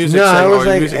wasn't a music. No, it segment was or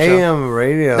a like music show. AM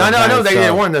radio. No, I know. kind They of didn't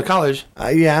stuff. in the college.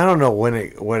 Yeah, I don't know when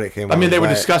it came. I mean, on, they were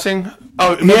but- discussing.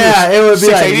 Oh, maybe Yeah, it would be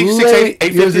 680, like 680, late-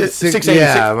 it was 850, at six- 680,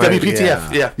 yeah, right,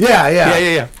 WPTF. Yeah. Yeah.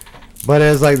 Yeah. But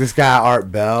it was like this guy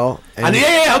Art Bell. And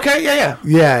Yeah. Okay. Yeah.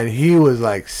 yeah, and he was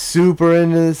like super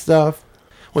into this stuff.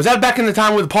 Was that back in the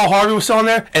time when Paul Harvey was still on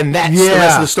there? And that's the Yeah.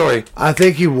 rest of the story. I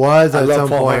think he was I at love some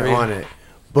Paul point Harvey. on it,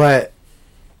 but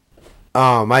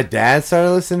my dad started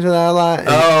listening to that a lot. And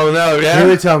Oh no. he Yeah.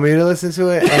 would tell me to listen to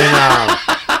it, and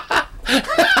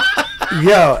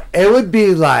yo, it would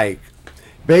be like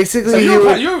basically So he you're,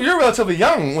 would, you're relatively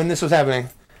young when this was happening.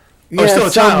 yeah, still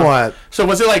a child. somewhat. So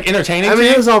was it like entertaining? I to mean,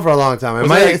 you? it was on for a long time. Was it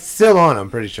like- It's still on. I'm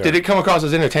pretty sure. Did it come across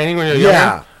as entertaining when you were younger?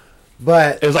 Yeah,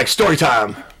 but It was like story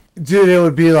time. dude, it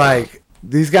would be like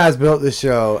these guys built this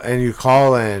show, and you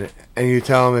call in and you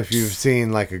tell them if you've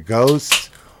seen like a ghost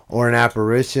or an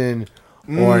apparition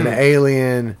or an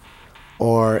alien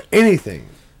or anything.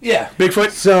 Yeah.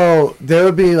 Bigfoot. So there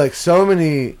would be like so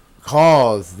many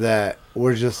calls that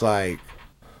were just like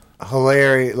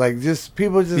hilarious, like just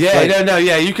people just Yeah. like, No.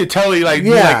 Yeah. You could totally like,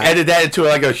 Yeah. edit that into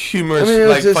like a humorous. I mean, it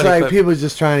was like, just funny like clip. people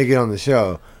just trying to get on the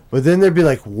show. But then there'd be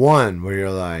like one where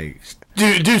you're like,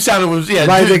 Dude sounded was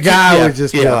like the guy yeah, would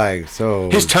just be yeah. like, so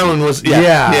His tone was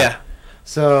Yeah. yeah.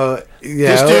 So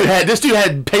yeah, This dude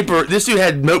had paper. This dude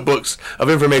had notebooks of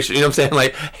information. You know what I'm saying?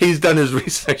 Like he's done his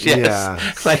research. Yes.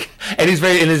 Yeah. Like, and he's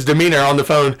very in his demeanor on the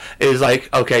phone is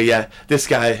like, okay, yeah, this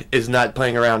guy is not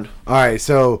playing around. all right.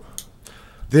 So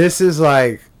this is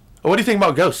like, What do you think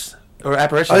about ghosts or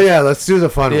apparitions? oh yeah, let's do the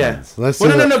fun Yeah. ones. Let's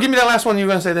Well, do no. the- Give me that last one you were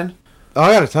gonna say then. Oh,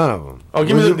 I got a ton of them. Oh,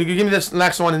 give me this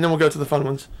last one, and then we'll go to the fun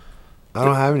ones. I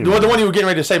don't have any. The one you were getting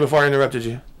ready to say before I interrupted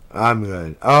you. I'm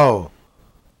good. Oh.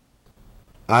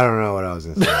 I don't know what I was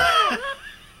going to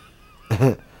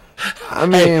say. I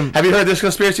mean... Hey, have you heard this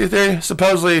conspiracy theory?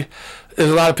 Supposedly,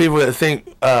 there's a lot of people that think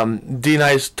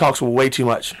D-Nice talks way too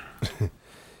much.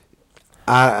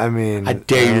 I mean... I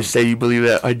dare you to say you believe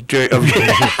that. I dare...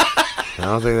 I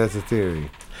don't think that's a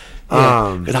theory.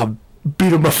 And I'll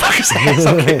beat a motherfucker's ass.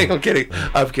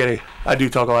 I'm kidding. I do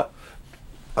talk a lot.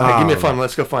 All right, give me a fun.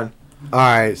 Let's go fun. All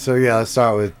right, so yeah, let's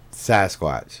start with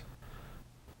Sasquatch.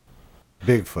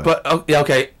 Bigfoot. But yeah,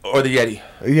 okay, or the Yeti.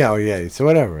 Yeah, or Yeti. So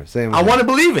whatever. Same. I want to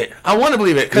believe it.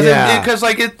 Because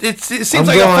it seems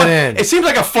like it seems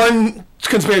like a fun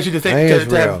conspiracy to think. I think it's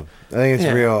to real. have. I think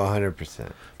it's real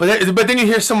 100%. But then you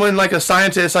hear someone like a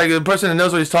scientist, like a person that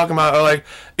knows what he's talking about, or like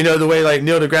the way like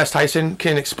Neil deGrasse Tyson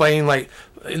can explain like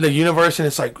the universe, and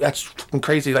it's like that's fucking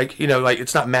crazy. Like like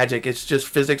it's not magic, it's just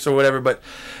physics or whatever. But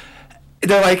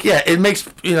they're like, yeah, it makes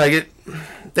like it.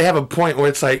 They have a point where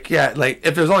it's like, yeah, like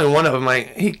if there's only one of them,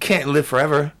 like he can't live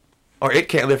forever, or it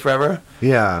can't live forever.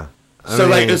 Yeah.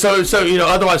 So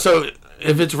otherwise, so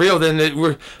if it's real,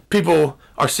 then people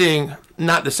are seeing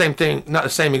not the same thing, not the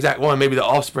same exact one, maybe the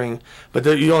offspring, but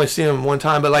you only see them one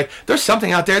time. But like, there's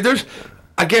something out there.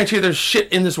 I guarantee you, there's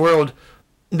shit in this world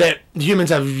that humans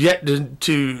have yet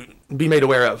to be made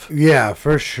aware of. Yeah,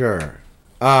 for sure.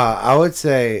 I would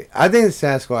say I think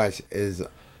Sasquatch is.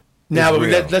 Now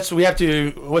we have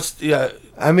to. What's the?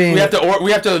 I mean, we have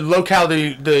to locale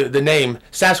the name.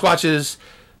 Sasquatch is.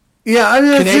 Yeah, I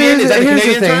mean, Canadian. Is that a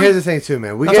Canadian term? Here's the thing, too,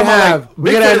 man.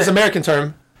 Bigfoot is American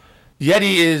term.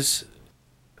 Yeti is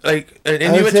like an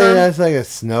Inuit term. That's like a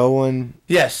snow one.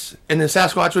 Yes, and then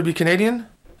Sasquatch would be Canadian.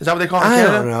 Is that what they call it? I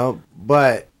Canada? don't know,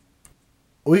 but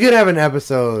we could have an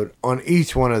episode on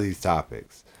each one of these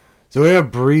topics, so we're gonna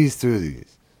breeze through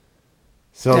these.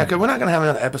 So yeah, because we're not gonna have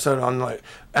another episode on like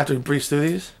after we breeze through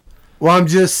these. Well, I'm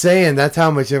just saying that's how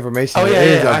much information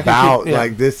there is about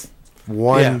like this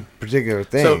one particular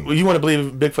thing. So you want to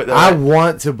believe Bigfoot? Though, I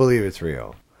want to believe it's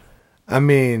real. I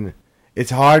mean,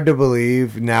 it's hard to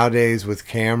believe nowadays with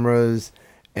cameras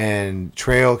and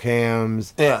trail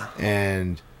cams. Yeah.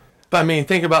 But I mean,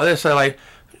 think about this. So, like,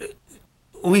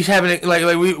 we haven't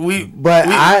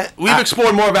we've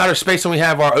explored more of outer space than we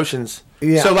have our oceans.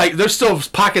 Yeah. So like, there's still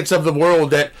pockets of the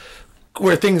world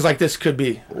where things like this could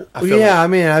be. I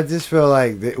mean, I just feel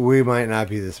like we might not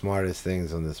be the smartest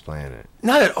things on this planet.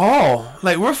 Not at all.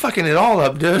 Like, we're fucking it all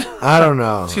up, dude. I don't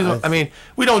know. Excuse me. I mean,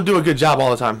 we don't do a good job all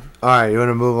the time. All right, you want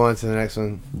to move on to the next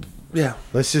one? Yeah.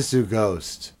 Let's just do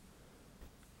Ghost.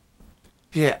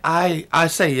 Yeah, I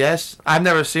say yes. I've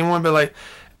never seen one, but like,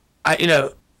 I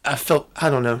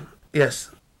don't know. Yes.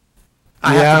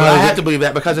 I have to believe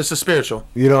that because it's a spiritual.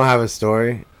 You don't have a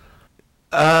story?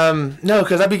 No,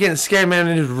 because I'd be getting scared, man,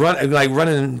 and just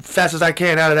running fast as I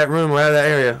can out of that room or out of that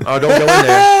area. Or don't go in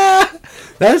there.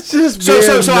 That's just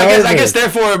so I guess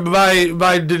therefore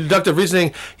by deductive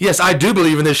reasoning, yes, I do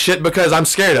believe in this shit because I'm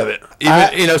scared of it.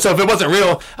 So if it wasn't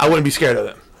real, I wouldn't be scared of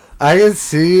it. I can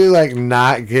see you like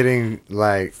not getting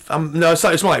like.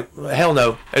 It's more like hell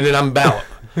no, and then I'm out.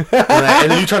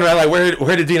 and then you turn around like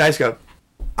where did D-Nice go?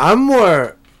 I'm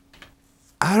more.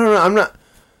 I don't know. I'm not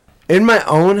in my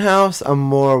own house. I'm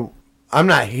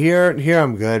not here. Here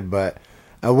I'm good, but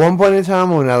at one point in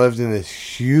time when I lived in this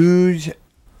huge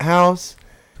house,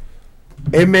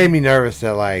 it made me nervous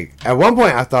that like at one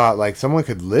point I thought like someone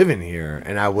could live in here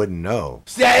and I wouldn't know.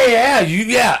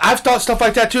 Yeah. I've thought stuff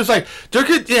like that too. It's like there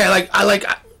could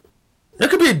there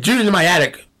could be a dude in my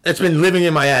attic that's been living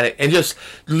in my attic and just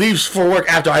leaves for work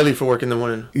after I leave for work in the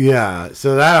morning. Yeah,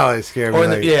 so that always scared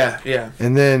me. Yeah.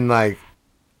 And then like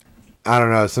I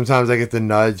don't know. Sometimes I get the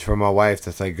nudge from my wife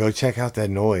that's like, "Go check out that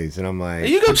noise," and I'm like,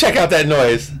 "You go check out that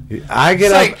noise." I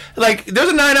get up. Like there's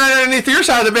a 999 underneath your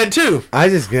side of the bed too. I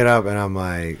just get up and I'm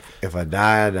like, if I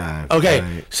die, I die. Okay,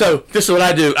 right. So this is what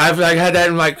I do. I've had that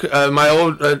in like my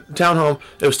old townhome.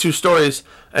 It was 2 stories,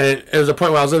 and it was a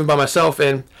point where I was living by myself.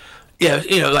 And yeah,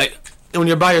 like when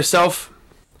you're by yourself,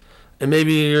 and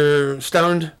maybe you're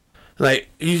stoned, like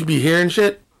you be hearing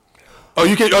shit. Or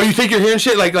you think you're hearing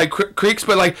shit like creaks,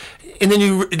 but like. And then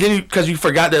you because you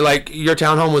forgot that like your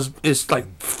townhome is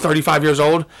like 35 years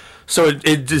old, so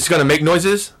it's gonna make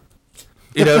noises,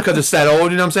 because it's that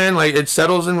old. You know what I'm saying? Like it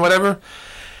settles and whatever.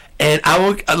 And I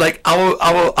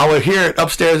will hear it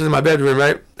upstairs in my bedroom,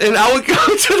 right? And I would go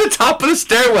to the top of the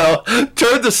stairwell,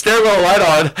 turn the stairwell light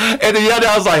on, and then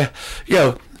I was like,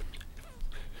 "Yo,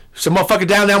 some motherfucker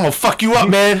down there, I'm gonna fuck you up,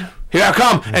 man. Here I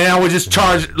come." And I would just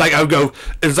charge like I would go.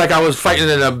 It's like I was fighting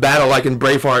in a battle, like in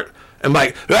Braveheart. I'm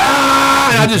like, ah!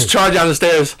 And I just charge down the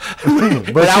stairs.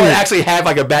 But I would actually have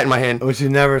like a bat in my hand. But you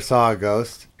never saw a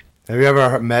ghost? Have you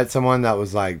ever met someone that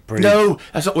was like pretty? No,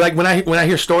 that's like when I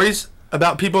hear stories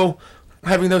about people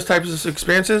having those types of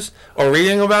experiences or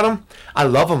reading about them, I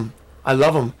love them. I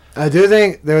love them. I do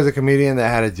think there was a comedian that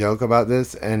had a joke about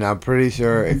this, and I'm pretty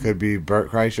sure it could be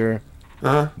Bert Kreischer.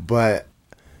 But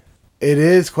it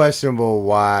is questionable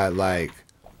why, like,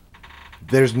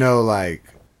 there's no like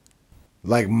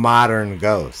modern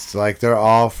ghosts. Like, they're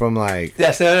all from like.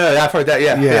 Yes, no, I've heard that.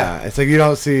 Yeah, it's like you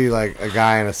don't see like a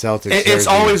guy in a Celtics. It's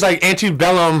always like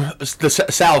antebellum, the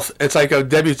South. It's like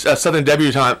a Southern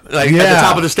debutante, like at the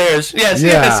top of the stairs. Yes.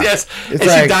 It's and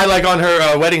like, she died like on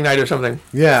her wedding night or something.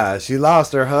 Yeah, she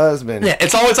lost her husband. Yeah,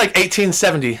 it's always like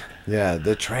 1870. Yeah,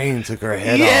 the train took her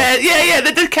head off. Yeah,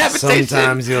 the decapitation.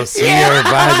 Sometimes you'll see her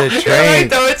by the train. Right,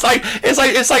 though, it's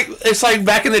like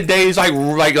back in the days,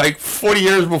 like 40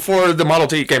 years before the Model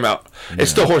T came out.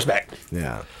 It's still horseback.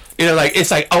 Yeah. You know, like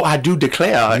it's like, oh, I do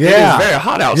declare, it Yeah. is very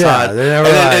hot outside.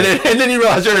 Yeah, and then you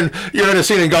realize you're in a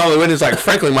scene in Gauntlet when it's like,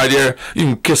 frankly, my dear, you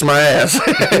can kiss my ass.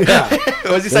 Yeah.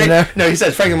 What does he say? No, he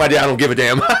says, frankly, my dear, I don't give a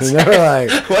damn. Never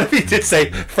like. What if he did say,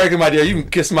 frankly, my dear, you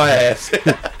can kiss my ass?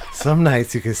 Some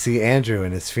nights you can see Andrew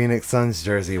in his Phoenix Suns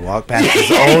jersey walk past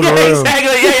his old room.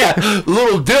 Exactly, yeah.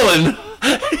 Little Dylan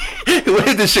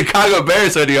with the Chicago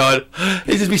Bears hoodie on.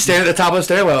 He'd just be standing at the top of the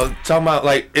stairwell talking about,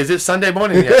 like, is it Sunday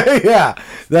morning yet? Yeah,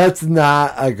 that's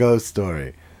not a ghost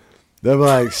story. They're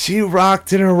like, she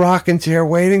rocked in her rocking chair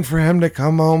waiting for him to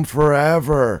come home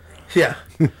forever. Yeah.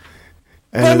 But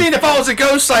I mean, if I was a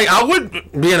ghost, like, I would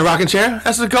be in a rocking chair.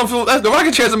 The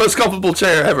rocking chair is the most comfortable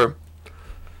chair ever.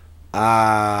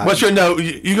 What's your no?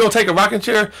 You gonna take a rocking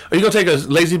chair, or you gonna take a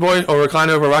lazy boy or recliner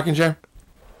over a rocking chair?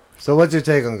 So what's your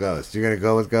take on Ghost? You gonna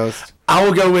go with Ghost? I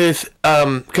will go with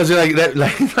because like that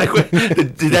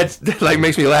that like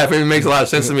makes me laugh. It makes a lot of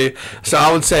sense to me. So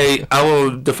I would say I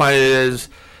will define it as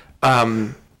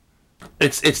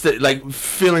it's the like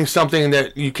feeling something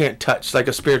that you can't touch, like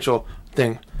a spiritual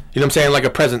thing. You know what I'm saying? Like a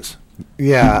presence.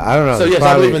 Yeah, I don't know. So yes,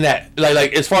 I believe in that.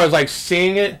 Like as far as like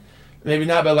seeing it. Maybe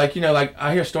not, but like, you know, like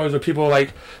I hear stories where people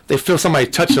like they feel somebody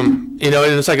touch them, you know,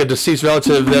 and it's like a deceased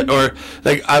relative that, or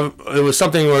like it was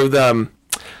something where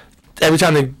every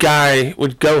time the guy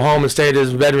would go home and stay at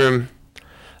his bedroom,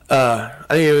 I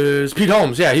think it was Pete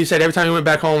Holmes. Yeah, he said every time he went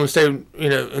back home and stayed, you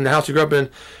know, in the house he grew up in,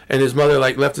 and his mother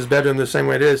like left his bedroom the same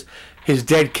way it is, his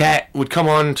dead cat would come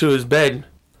onto his bed.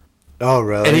 Oh,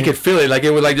 really? And he could feel it, like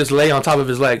it would like just lay on top of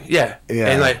his leg. Yeah. Yeah.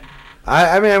 And like.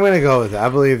 I mean, I'm gonna go with it. I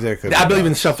believe there could. I believe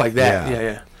in stuff like that.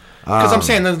 Yeah. Because I'm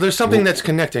saying there's something that's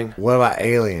connecting. What about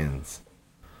aliens?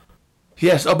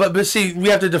 Yes, but see, we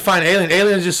have to define alien.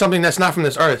 Alien is just something that's not from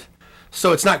this earth.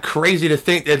 So it's not crazy to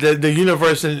think that the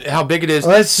universe and how big it is.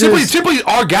 Simply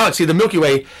our galaxy, the Milky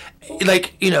Way,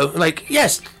 like, you know, like,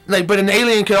 yes, like, but an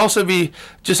alien could also be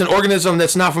just an organism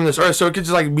that's not from this earth. So it could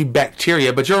just like be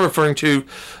bacteria. But you're referring to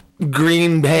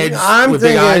green heads with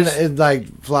big eyes. It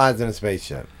like flies in a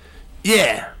spaceship.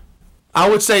 Yeah, I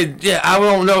would say, yeah, I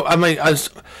don't know. I mean, I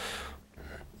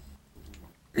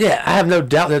have no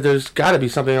doubt that there's got to be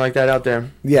something like that out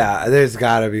there. Yeah, there's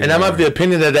got to be. And I'm of the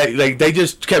opinion that like they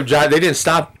just kept driving. They didn't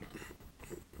stop.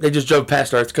 They just drove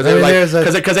past Earth because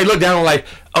they looked down and like,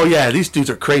 oh yeah, these dudes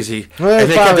are crazy. Well, and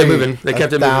they kept it moving. They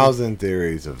kept it moving. 1,000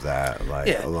 theories of that,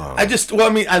 like alone. I'll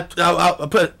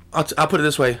put it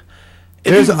this way.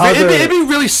 It'd be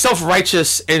really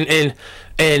self-righteous and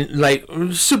like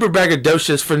super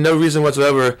braggadocious for no reason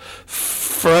whatsoever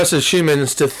for us as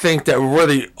humans to think that we're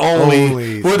the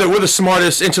we're the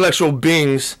smartest intellectual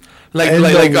beings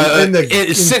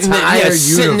sentient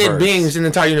beings in the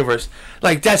entire universe.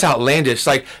 Like that's outlandish.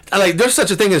 Like there's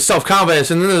such a thing as self-confidence,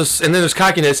 and then there's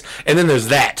cockiness, and then there's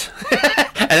that.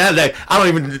 And they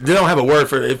don't have a word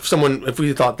for it if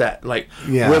we thought that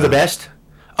we're the best.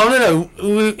 Oh no!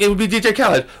 It would be DJ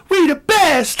Khaled. We the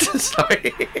best.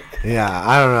 Sorry. Yeah,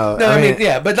 I don't know. No, I mean,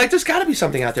 yeah, but like, there's got to be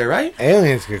something out there, right?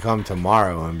 Aliens could come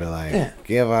tomorrow and be like,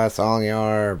 "Give us all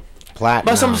your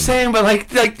platinum." But I'm saying, but like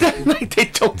they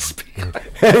don't speak.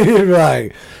 And you're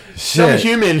like, shit. Some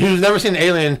human who's never seen an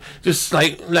alien, just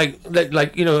like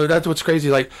you know, that's what's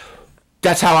crazy. Like,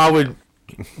 that's how I would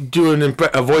do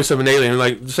a voice of an alien,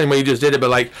 like the same way you just did it, but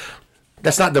like.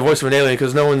 That's not the voice of an alien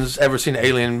because no one's ever seen an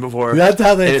alien before. That's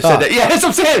how they talk. That. Yeah, that's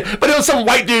what I'm saying. But it was some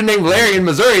white dude named Larry in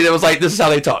Missouri that was like, "This is how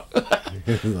they talk.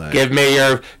 Give me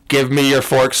your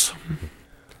forks.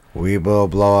 We will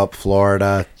blow up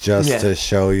Florida just to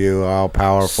show you how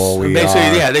powerful we are."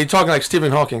 Basically, yeah, they talk like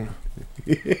Stephen Hawking.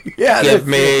 Yeah, Give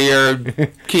me your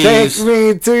Take keys.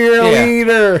 me to your Yeah.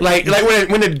 leader. Like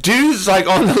when the dude's like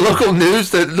on the local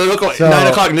news, the local So- 9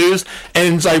 o'clock news,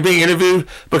 and it's like being interviewed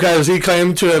because he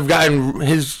claimed to have gotten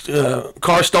his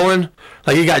car stolen.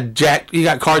 Like he got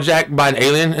carjacked by an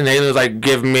alien, and the alien was like,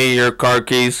 "Give me your car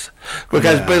keys,"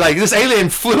 because Yeah. but like this alien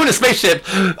flew in a spaceship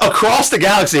across the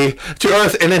galaxy to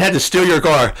Earth, and then had to steal your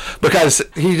car because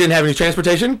he didn't have any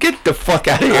transportation. Get the fuck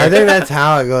out of here! I think that's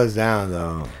how it goes down,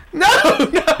 though. No.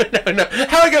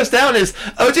 How it goes down is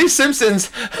O.J.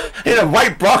 Simpson's in a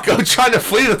white Bronco trying to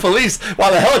flee the police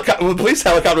while the police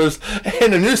helicopters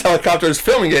and the news helicopter is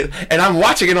filming it, and I'm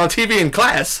watching it on TV in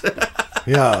class.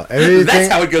 Yeah, That's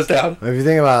how it goes down. If you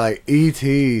think about like E.T.,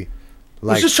 He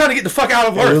like was just trying to get the fuck out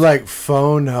of he Earth. like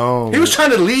phoned home. He was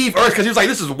trying to leave Earth because he was like,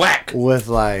 "This is whack." with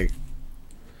like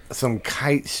some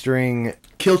kite string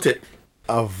Killed it.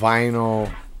 of vinyl.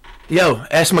 Yo,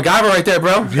 that's MacGyver right there,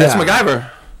 bro. That's Yeah. MacGyver.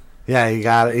 Yeah, you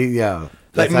got it. Yeah,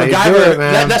 Like that's how you MacGyver. do it,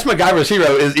 man. That's MacGyver's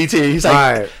hero is E.T. He's like,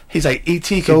 Alright.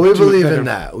 E.T. So can we do it believe better. in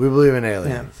that. We believe in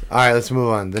aliens. All right, let's move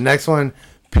on. The next one,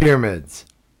 pyramids.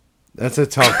 That's a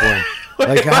tough one.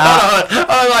 Like how?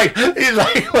 He's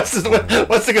like, what's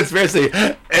the conspiracy?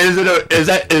 Is there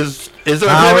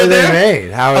a How are pyramid they there?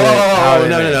 made? How are they? How are Oh, they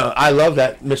no, made? no. I love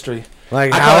that mystery.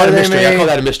 Like I how call that are a they mystery. made? I call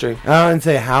that a mystery. I wouldn't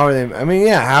say how are they. I mean,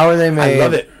 yeah, how are they made?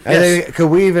 love it. Are Yes. they, could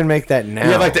we even make that now?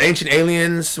 You have like the ancient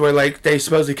aliens where like they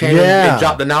supposedly came Yeah. and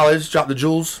dropped the knowledge, dropped the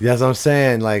jewels. Yes, I'm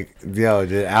saying like, yo,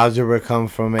 did algebra come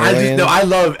from I aliens?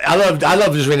 love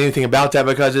just reading anything about that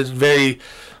because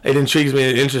it intrigues me,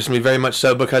 it interests me very much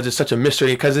so because it's such a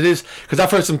mystery. Because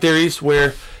I've heard some theories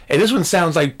where, and this one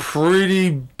sounds like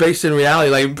pretty based in reality,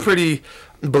 like pretty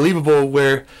believable.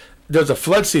 Where there's a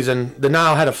flood season, the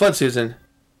Nile had a flood season,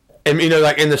 and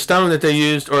like in the stone that they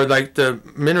used, or like the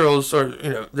minerals, or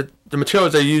the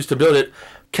materials they used to build it,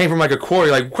 came from like a quarry,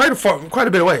 like quite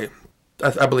a bit away,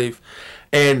 I believe,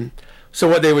 and. So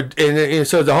what they would, and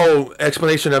so the whole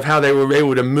explanation of how they were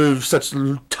able to move such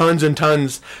tons and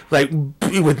tons, like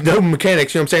with no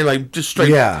mechanics, you know what I'm saying, like just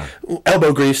straight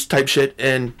elbow grease type shit,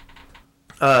 and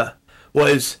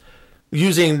was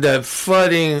using the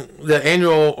flooding, the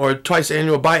annual or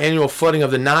biannual flooding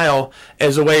of the Nile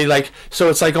as a way, like, so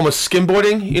it's like almost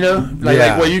skimboarding,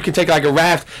 like where you can take like a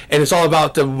raft and it's all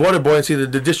about the water buoyancy, the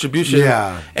distribution,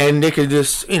 and they could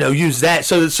just use that.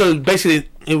 So basically,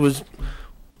 it was.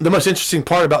 The most interesting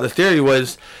part about the theory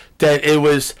was that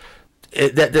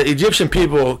that the Egyptian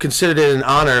people considered it an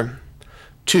honor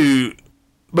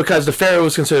because the pharaoh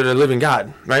was considered a living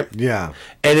god, right? Yeah.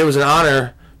 And it was an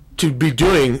honor to be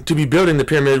building the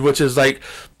pyramid, which is like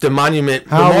the monument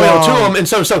memorial to them. And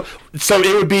so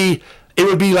it would be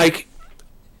like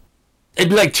it'd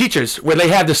be like teachers where they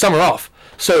have the summer off.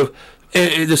 So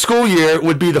the school year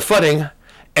would be the flooding,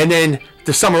 and then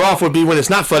the summer off would be when it's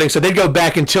not flooding. So they'd go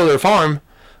back and till their farm.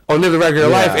 Or live a regular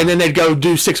life, and then they'd go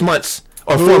do 6 months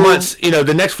or 4 months,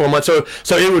 the next 4 months.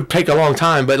 So it would take a long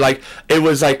time, but like it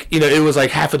was like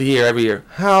half of the year every year.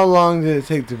 How long did it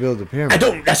take to build the pyramid?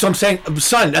 That's what I'm saying,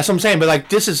 son. That's what I'm saying. But like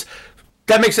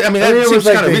that makes it. I mean, that it seems was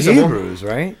like kind of the reasonable, Hebrews,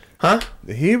 right? huh?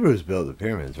 The Hebrews built the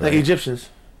pyramids, right? Like Egyptians.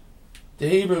 The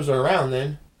Hebrews are around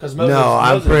then, because No,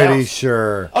 I'm pretty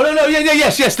sure. Oh no,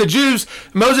 yes. The Jews,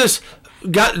 Moses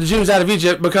got the Jews out of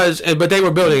Egypt but they were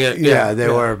building it. Yeah, they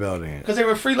were building it. Because they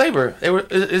were free labor.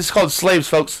 It's called slaves,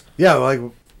 folks. Yeah, like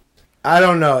I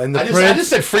don't know. And I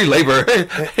just said free labor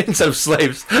instead of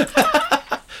slaves.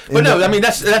 But no, I mean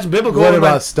that's biblical. What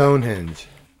about Stonehenge?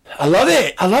 I love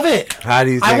it. How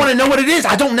do you think? I want to know what it is.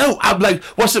 I don't know. I'm like,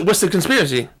 what's the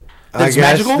conspiracy? I It's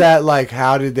guess magical? that like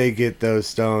how did they get those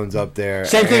stones up there?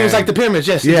 Same thing as like the pyramids.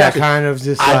 Yes, yeah, exactly. kind of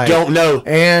just. I like, don't know.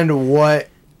 And what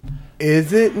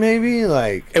is it? Maybe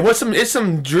like And it's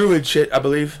some druid shit, I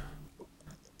believe.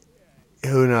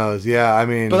 who knows? Yeah, I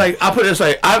mean, But like, I'll put it this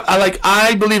way: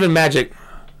 I believe in magic,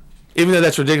 even though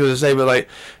that's ridiculous to say. But like,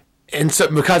 and so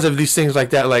because of these things like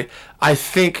that, like I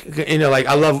think like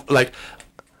I love like.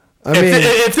 I mean,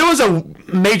 If there was a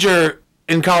major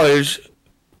in college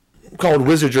called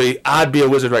wizardry, I'd be a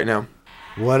wizard right now.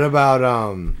 what about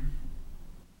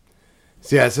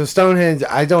So yeah, so Stonehenge.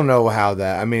 I don't know how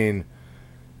that. I mean,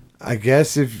 I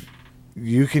guess if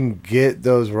you can get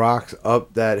those rocks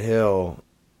up that hill,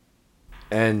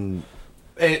 and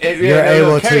you're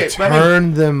able to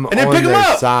turn them and then on pick 'em their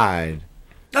up. side.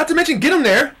 Not to mention, get them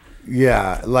there.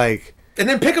 Yeah, like And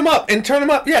then pick them up and turn them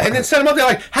up. Yeah, and then set them up there.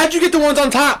 Like, how'd you get the ones on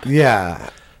top? yeah.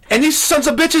 And these sons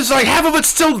of bitches, like, half of it's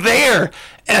still there.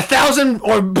 And 1,000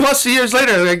 or plus years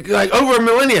later, like over a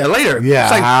millennia later. Yeah,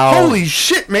 It's like, how- holy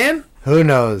shit, man. Who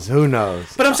knows? Who knows?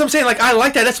 But I'm saying, like, I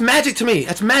like that. That's magic to me.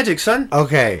 That's magic, son.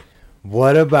 Okay,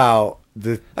 what about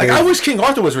I wish King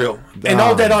Arthur was real. In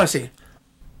all dead honesty.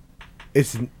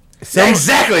 It's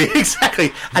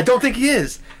Exactly. I don't think he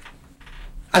is.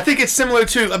 I think it's similar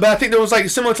to, but I think there was like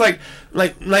similar to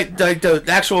like the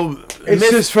actual. It's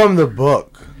myth. just from the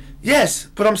book. Yes,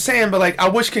 but I'm saying, but like I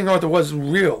wish King Arthur was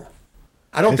real.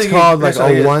 I don't It's think called like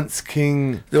a once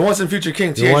king. The Once and Future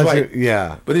King, T.H. White.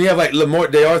 Yeah. But then you have like Le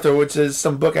Morte d'Arthur, which is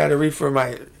some book I had to read for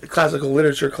my classical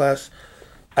literature class.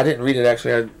 I didn't read it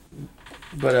actually,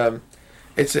 but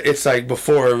it's like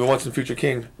before The Once and Future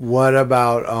King. What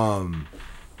about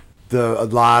a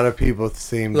lot of people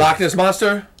seem Loch Ness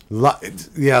Monster? Loch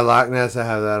Ness. I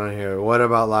have that on here. What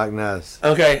about Loch Ness?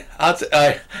 Okay, I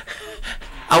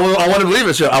want to believe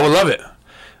it. Sure, I would love it.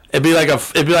 It'd be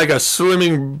like a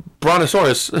swimming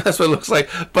brontosaurus. That's what it looks like.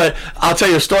 But I'll tell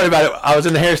you a story about it. I was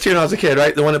in the Harris Teeter when I was a kid,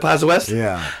 right? The one at Plaza West.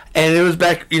 Yeah. And it was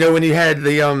back, when you had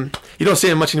the you don't see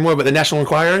it much anymore, but the National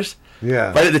Enquirers.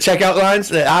 Yeah. Right at the checkout lines,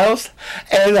 the aisles,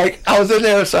 and like I was in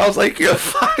there, so I was like,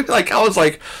 like I was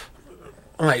like,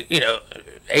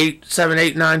 8, 7,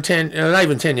 8, 9, 10, not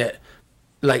even 10 yet.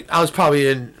 Like I was probably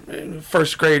in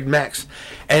first grade max,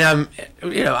 and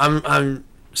I'm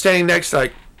standing next to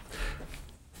like.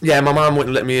 Yeah, my mom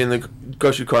wouldn't let me in the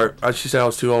grocery cart. She said I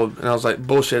was too old, and I was like,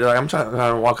 bullshit. Like, I'm trying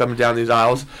to walk up and down these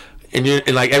aisles, and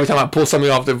like every time I pull something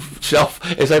off the shelf,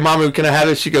 it's like, Mom, can I have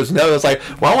it? She goes, no. It's like,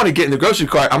 well, I want to get in the grocery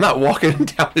cart. I'm not walking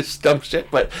down this dumb shit,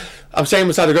 but I'm standing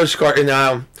beside the grocery cart in the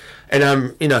aisle, and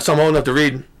so I'm old enough to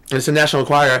read. And it's the National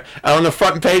Enquirer, and on the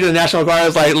front page of the National Enquirer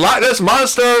is like, Loch Ness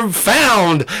Monster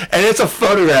found, and it's a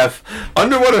photograph,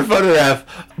 underwater photograph,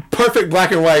 perfect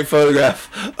black and white photograph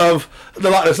of the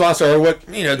Loch Ness Monster, or what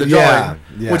the drawing,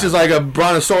 which is like a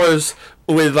brontosaurus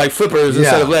with like flippers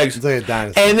instead of legs. It's like a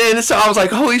dinosaur. And then so I was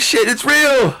like, holy shit, it's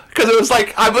real, because it was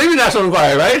like, I believe in National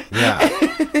Enquirer, right? Yeah.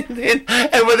 and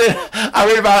but then I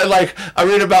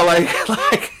read about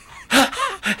like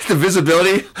the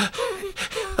visibility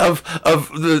of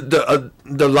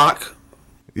the loch.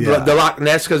 Yeah. The Loch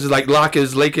Ness, because like Loch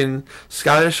is lake in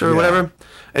Scottish or whatever,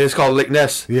 and it's called Lake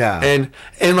Ness. Yeah. And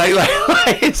like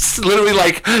it's literally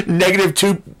like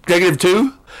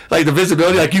 -2, like the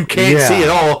visibility, like you can't see it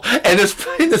all. And this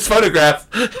photograph,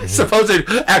 supposed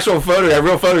actual photograph,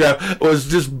 real photograph, was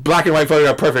just black and white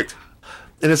photograph, perfect.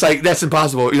 And it's like, that's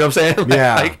impossible. You know what I'm saying?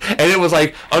 Yeah. And it was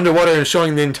like underwater and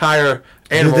showing the entire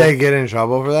animal. Did they get in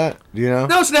trouble for that? Do you know?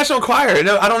 No, it's National Enquirer.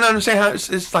 No, I don't understand how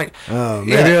it's like. Oh,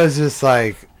 maybe it was just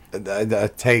like a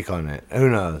take on it. Who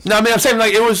knows? No, I mean, I'm saying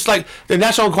like it was like the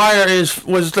National Enquirer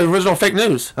was the original fake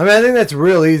news. I mean, I think that's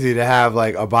real easy to have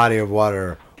like a body of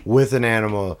water with an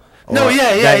animal. No,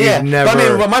 yeah. Never... But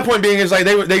I mean, my point being is like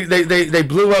they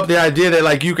blew up the idea that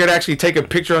like you could actually take a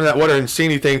picture of that water and see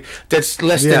anything that's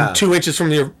less than 2 inches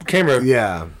from your camera.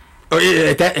 Yeah. Or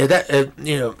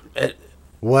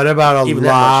what about a even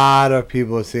lot of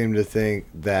people seem to think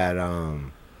that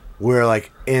we're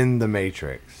like in the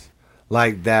Matrix,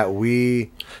 like that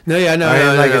we No, like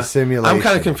no. a simulation. I'm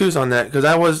kind of confused on that because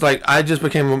I just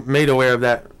became made aware of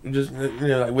that just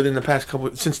like within the past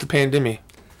since the pandemic.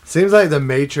 Seems like the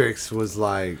Matrix was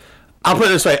like. I'll put it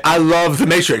this way: I love the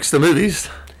Matrix, the movies.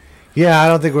 Yeah, I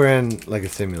don't think we're in like a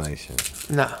simulation.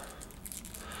 No.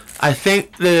 I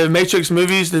think the Matrix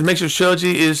movies, the Matrix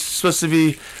trilogy, is supposed to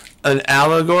be an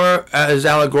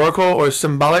allegorical or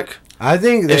symbolic. I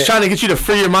think it's trying to get you to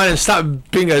free your mind and stop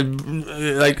being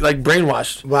like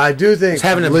brainwashed. Well, I do think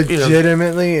having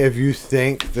legitimately, if you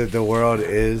think that the world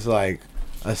is like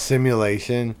a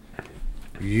simulation,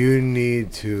 you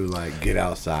need to like get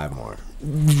outside more.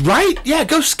 Right? Yeah,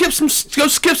 go skip some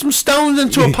stones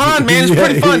into a pond, man. It's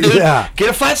pretty fun, dude. Yeah. Get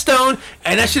a flat stone,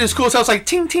 and that shit is cool. So it's like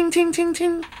ting ting ting ting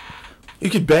ting. You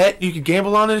could bet, you could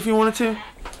gamble on it if you wanted to.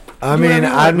 I mean,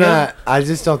 I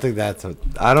just don't think that's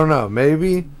I don't know.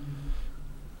 Maybe.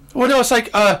 Well, no, it's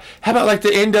like, how about like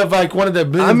the end of like one of the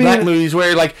Black movies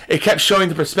where like it kept showing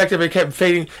the perspective, it kept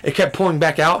fading, it kept pulling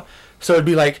back out. So it'd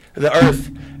be like the Earth,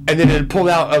 and then it'd pull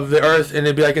out of the Earth, and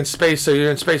it'd be like in space. So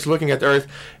you're in space looking at the Earth,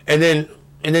 and then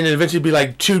it'd eventually be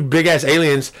like two big ass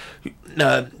aliens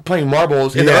playing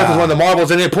marbles, and the Earth is one of the marbles,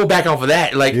 and then pull back off of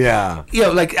that. Like,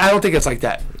 like I don't think it's like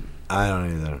that. I don't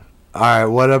either. All right,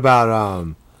 what about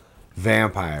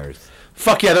vampires?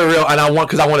 Fuck yeah, they're real, and I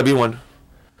want to be one.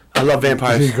 I love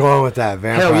vampires. You're going with that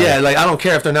vampire. Hell yeah! Like I don't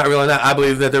care if they're not real or not. I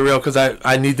believe that they're real because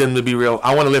I need them to be real.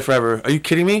 I want to live forever. Are you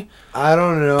kidding me? I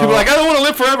don't know. People are like, I don't want to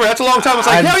live forever. That's a long time. It's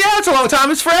like, hell yeah, it's a long time.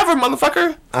 It's forever,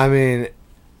 motherfucker. I mean,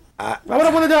 why would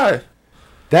I want to die?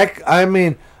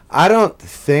 I don't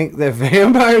think that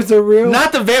vampires are real.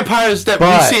 Not the vampires that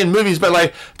we see in movies, but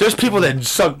like, there's people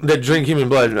that drink human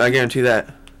blood. I guarantee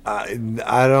that.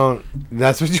 I don't.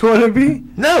 That's what you want to be?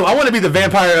 No, I want to be the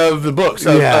vampire of the books,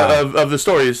 of the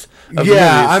stories. Of the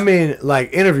Yeah, movies. I mean,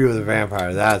 like Interview with a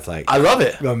Vampire. That's like I love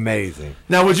it. amazing.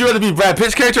 Now, would you rather be Brad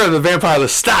Pitt's character or the vampire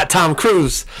Lestat, Tom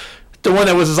Cruise, the one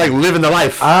that was just like living the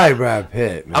life? I like Brad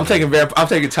Pitt. Man. I'm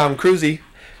taking Tom Cruisey,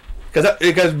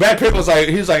 because Brad Pitt was like,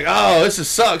 he was like, oh, this is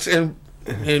sucks, and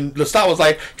Lestat was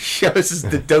like, yo, this is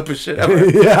the dopest shit ever.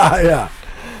 yeah.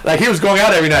 Like he was going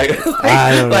out every night.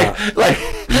 I don't know. Like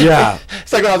Yeah.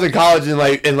 It's like when I was in college and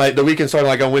like the weekend started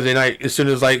like on Wednesday night. As soon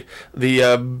as like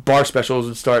the bar specials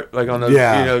would start like on the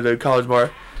the college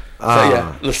bar. So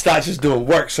yeah, Lestat's just doing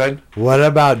work, son. What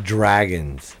about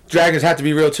dragons? Dragons have to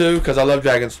be real too, because I love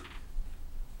dragons.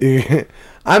 I mean,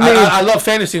 I love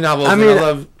fantasy novels. I mean, and I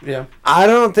love I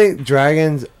don't think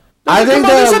dragons. No, I think come on,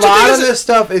 that there's a such a lot thing of as- this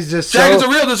stuff is just dragons so,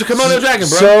 are real. There's a kimono dragon,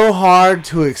 bro. so hard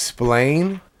to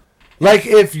explain. Like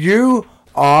if you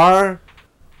are,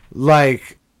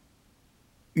 like,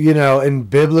 in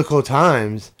biblical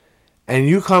times, and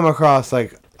you come across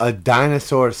like a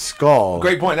dinosaur skull,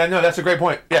 Great point. No, that's a great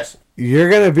point. Yes. you're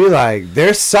gonna be like,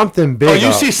 "There's something big." Or you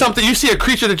up. see something. You see a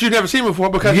creature that you've never seen before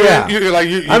because Yeah. you're like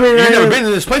I mean, you've never been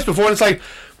in this place before. And it's like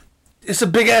it's a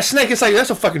big ass snake. It's like that's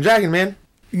a fucking dragon, man.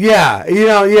 Yeah,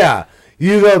 yeah.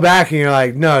 You go back and you're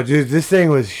like, "No, dude, this thing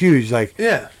was huge." Like,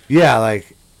 Yeah.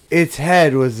 like its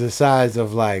head was the size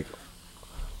of like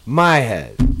my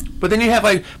head. But then you have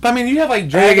like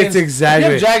dragons. it's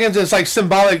exaggerated. You have dragons as like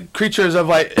symbolic creatures of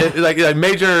like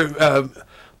major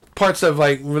parts of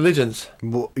like religions.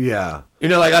 Well, yeah.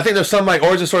 Like I think there's some like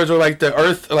origin stories where like the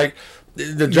earth like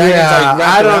the dragons Yeah, like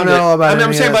wrapped I don't around know it. about I mean, I'm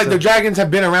any saying of that like the stuff. dragons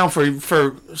have been around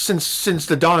for since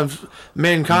the dawn of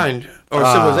mankind or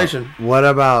civilization. What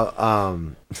about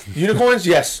Unicorns,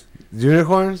 yes.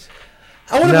 unicorns?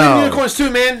 I want to No. believe unicorns too,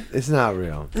 man. It's not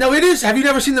real. No, it is. Have you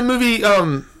never seen the movie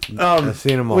I've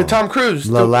seen them all. with Tom Cruise?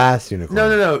 The last unicorn.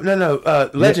 No.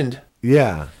 Legend.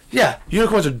 Yeah. Yeah,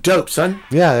 unicorns are dope, son.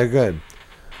 Yeah, they're good.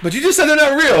 But you just said they're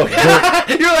not real.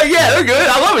 You're like, yeah, they're good.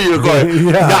 I love a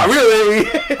unicorn. Yeah. Not really.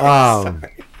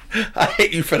 I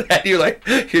hate you for that.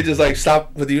 You're just like,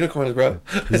 stop with the unicorns, bro.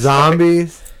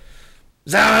 Zombies.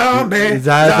 Zombie. Is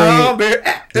that a thing? Zombie.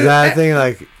 Is that a thing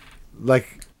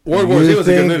like World War you Z was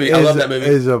a good think movie. I love that movie.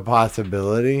 Is a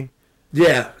possibility.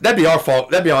 Yeah, that'd be our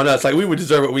fault. That'd be on us. Like we would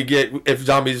deserve what we get if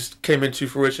zombies came into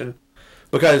fruition,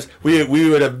 because we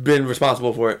would have been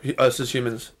responsible for it, us as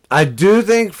humans. I do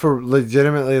think for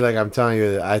legitimately, like I'm telling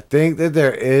you, I think that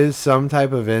there is some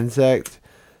type of insect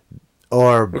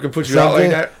or We can put you out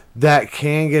like something that.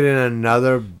 can get in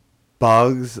another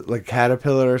bug's like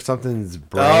caterpillar or something's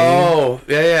brain Oh,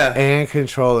 yeah. and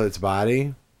control its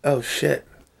body. Oh shit.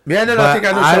 Yeah, no, But I think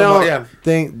I know I something don't about, yeah.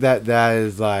 think that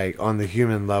is like on the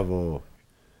human level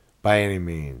by any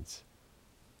means.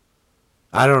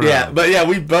 I don't know. Yeah, but yeah,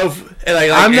 we both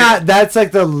like I'm not. That's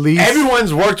like the least.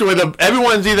 Everyone's worked with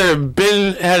everyone's either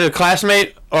had a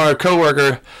classmate or a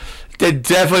coworker that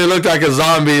definitely looked like a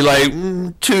zombie like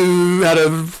 2 out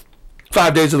of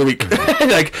 5 days of the week.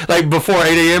 like before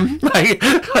 8 a.m.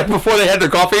 Like before they had their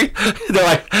coffee. They're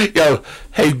like, yo,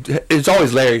 hey, it's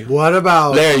always Larry. What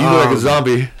about Larry, you look like a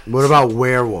zombie. What about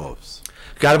werewolves?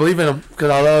 Gotta believe in them because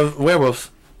I love werewolves.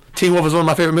 Teen Wolf is one of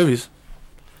my favorite movies.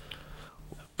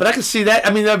 But I can see that.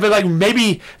 I mean, but like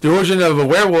maybe the origin of a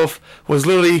werewolf was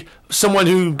literally someone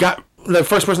who got the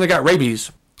first person that got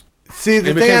rabies. See,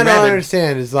 the It thing I became don't rabid.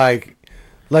 understand is like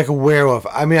a werewolf.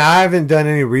 I mean, I haven't done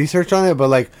any research on it, but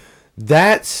like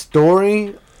that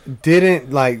story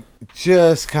didn't like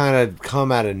just kind of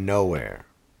come out of nowhere.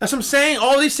 That's what I'm saying.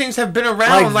 All these things have been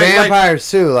around. Like vampires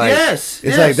too. Like Yes,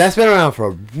 it's yes. like that's been around for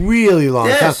a really long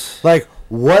Yes. time. Like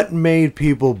what made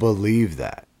people believe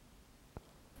that?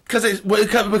 because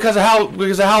of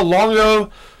how long ago.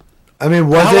 I mean,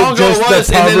 was How long it ago just it was,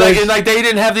 the and then published? like they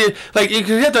didn't have the like. You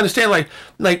have to understand like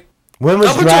When was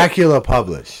up until- Dracula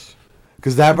published?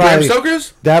 Because that Bram probably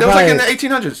Stoker's. that That was like in the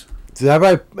probably- 1800s. that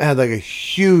probably had like a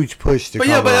huge push to But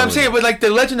come yeah, but out I'm with saying, it. but like the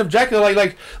Legend of Dracula,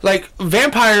 like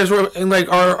vampires were and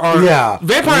like are Yeah,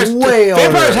 vampires. way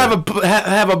Vampires older.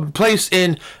 have a place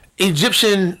in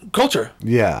Egyptian culture.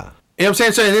 Yeah. You know what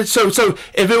I'm saying? So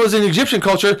if it was in Egyptian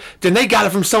culture, then they got it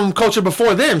from some culture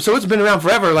before them. So it's been around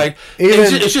forever. Like Even-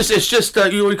 it's just what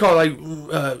do you call it,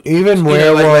 like Even you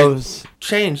know, like werewolves,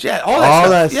 change. Yeah, all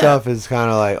that yeah. stuff is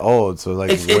kind of like old. So like,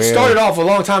 It started off a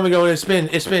long time ago, and it's been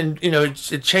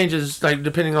it changes like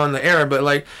depending on the era, but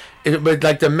like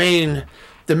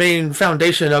the main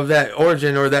foundation of that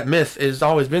origin or that myth has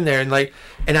always been there, and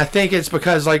I think it's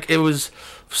because like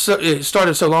it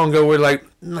started so long ago where like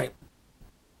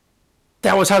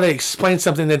that was how they explained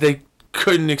something that they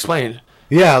couldn't explain.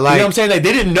 Yeah, You like, know what I'm saying? Like,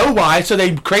 they didn't know why, so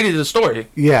they created the story.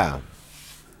 yeah.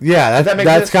 Yeah, that make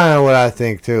that's sense? kind of what I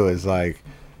think, too, is like,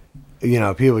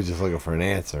 people just looking for an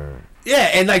answer. Yeah,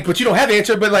 and like, but you don't have the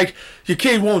answer, but like, your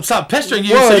kid won't stop pestering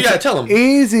you, Well, so you it's gotta tell him.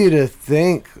 easy to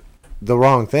think the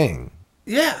wrong thing.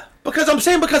 Yeah, because I'm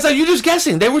saying, because you're just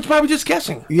guessing. They were probably just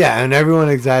guessing. Yeah, and everyone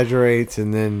exaggerates,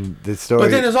 and then the story...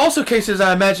 But then there's also cases,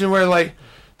 I imagine,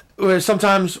 where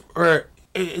sometimes where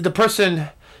the person,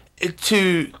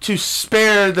 to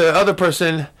spare the other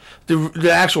person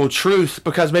the actual truth,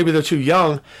 because maybe they're too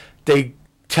young, they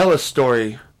tell a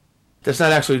story that's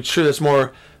not actually true. It's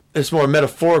more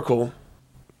metaphorical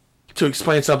to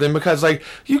explain something, because like,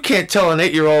 you can't tell an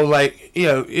 8-year-old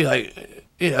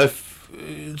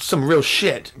some real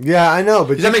shit. Yeah, I know,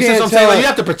 but Does that make sense? What I'm saying? Like, you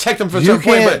have to protect them for a you certain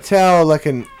point, can't but tell like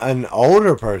an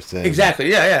older person. exactly,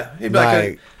 yeah. He'd be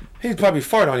like he'd probably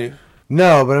fart on you.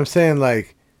 No, but I'm saying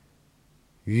like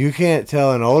you can't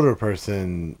tell an older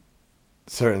person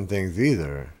certain things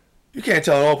either. You can't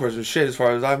tell an old person shit, as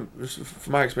far as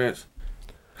from my experience.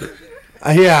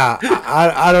 Yeah,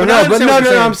 I don't know, but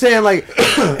no, I'm saying like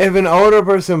if an older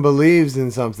person believes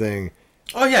in something.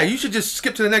 Oh yeah, you should just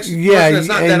skip to the next person Yeah, that's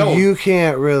not and that old. you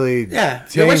can't really. Yeah,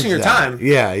 you're wasting your time.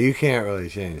 Yeah, you can't really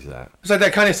change that. It's like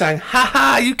that Kanye song, "Ha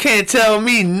ha, you can't tell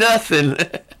me nothing."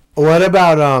 What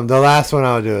about the last one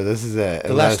I'll do? This is it.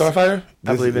 The Last Starfighter?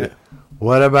 I believe in it.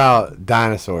 What about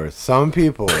dinosaurs? Some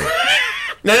people.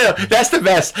 No, that's the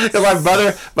best.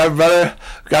 My brother,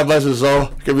 God bless his soul,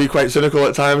 can be quite cynical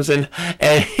at times, and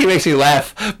he makes me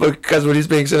laugh because when he's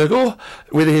being cynical,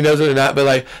 whether he knows it or not, but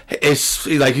like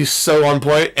he's so on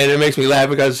point, and it makes me laugh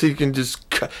because he can just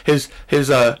his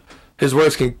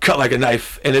words can cut like a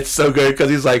knife, and it's so good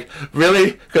because he's like,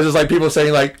 really? Because it's like people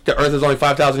saying like the Earth is only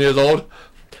 5,000 years old.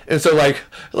 And so, there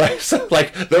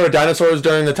were dinosaurs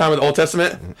during the time of the Old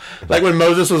Testament. Like when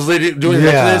Moses was doing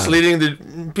the Exodus, leading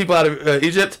the people out of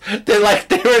Egypt, they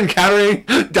were encountering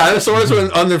dinosaurs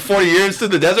on their 40 years through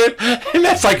the desert. And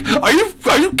that's like, are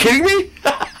you kidding me?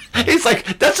 He's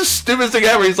like, that's the stupidest thing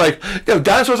ever. He's like,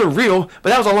 dinosaurs are real, but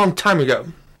that was a long time ago.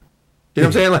 You know what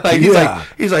I'm saying? Like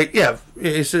he's like, yeah.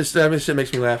 It's just, it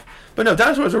makes me laugh. But no,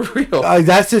 dinosaurs are real.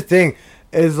 That's the thing.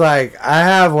 Is like I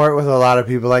have worked with a lot of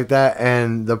people like that,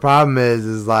 and the problem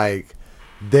is like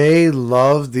they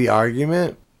love the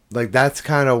argument. Like that's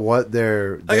kind of what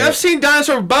they're like. I've seen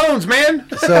dinosaur bones, man.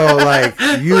 So like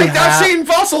I've seen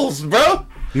fossils, bro.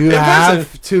 You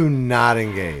have to not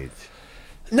engage.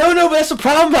 No, but that's the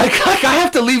problem. Like I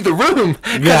have to leave the room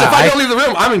because if I don't leave the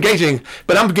room, I'm engaging.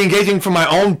 But I'm engaging for my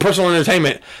own personal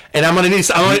entertainment, and I'm gonna need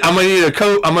a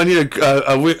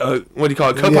what do you call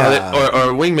it, co-pilot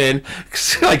or a wingman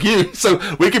like you. So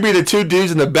we could be the two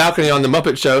dudes in the balcony on the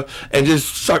Muppet Show and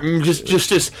just start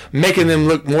just making them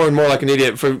look more and more like an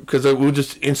idiot because we'll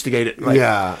just instigate it. Like,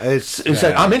 it's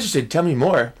like, I'm interested. Tell me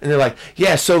more. And they're like,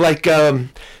 yeah. So like,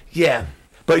 yeah.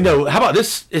 But no, how about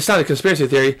this? It's not a conspiracy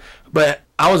theory, but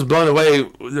I was blown away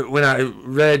when I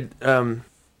read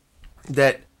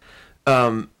that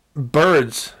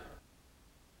birds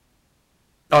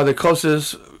are the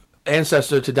closest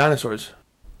ancestor to dinosaurs.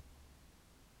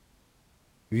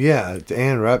 Yeah,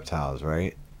 and reptiles,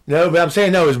 right? No, but I'm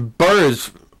saying no. Is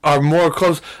birds are more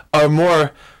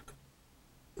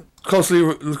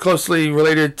closely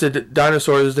related to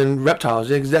dinosaurs than reptiles.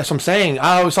 That's what I'm saying.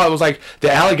 I always thought it was like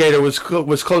the alligator was a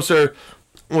closer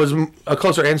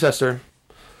ancestor.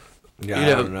 Yeah, I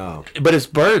don't know. But it's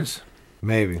birds.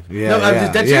 Maybe. Yeah. No,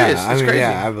 that's serious. It's crazy.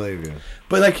 Yeah, I believe you.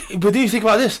 But then you think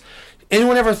about this.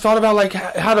 Anyone ever thought about like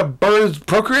how do birds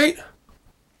procreate?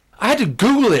 I had to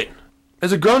Google it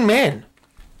as a grown man.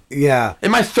 Yeah.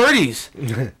 In my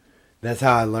 30s. That's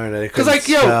how I learned it. Because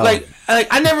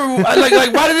I never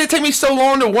like why did it take me so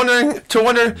long to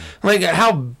wonder like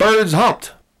how birds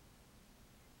humped?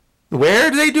 Where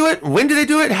do they do it? When do they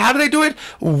do it? How do they do it?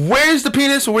 Where's the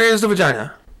penis? Where's the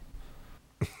vagina?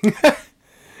 All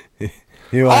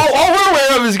we're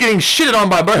aware of is getting shitted on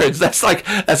by birds. That's all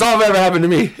that ever happened to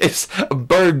me. It's a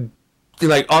bird,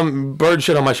 bird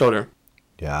shit on my shoulder.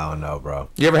 Yeah, I don't know, bro.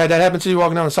 You ever had that happen to you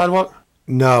walking down the sidewalk?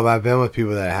 No, but I've been with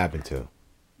people that it happened to.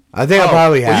 I think I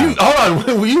probably have. Hold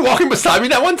on, were you walking beside me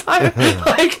that one time?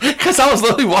 Because I was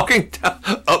literally walking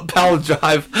up Powell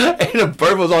Drive, and a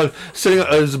bird was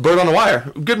there's a bird on the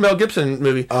wire. Good Mel Gibson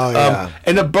movie. Oh, yeah.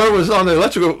 And the bird was on the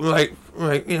electrical,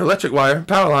 electric wire,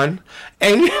 power line.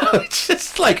 And, it's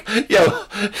just like,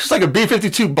 it's like a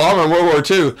B-52 bomber in World War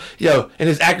II. And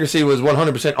his accuracy was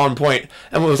 100% on point.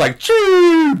 And it was like,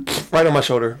 choo, right on my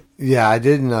shoulder. Yeah, I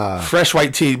didn't. Fresh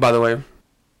white tea, by the way.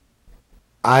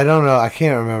 I don't know. I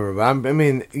can't remember, but I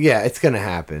mean, yeah, it's gonna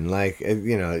happen. Like,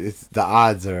 it's the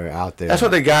odds are out there. That's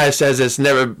what the guy says that's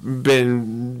never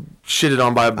been shitted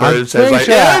on by a bird. I'm Says like, pretty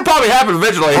sure yeah, it'll probably happen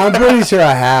eventually. I'm pretty sure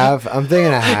I have. I'm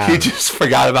thinking I have. He just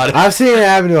forgot about it. I've seen it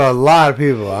happen to a lot of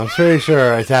people. I'm pretty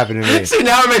sure it's happened to me. See,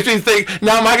 now it makes me think.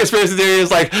 Now my conspiracy theory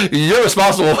is like you're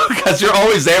responsible because you're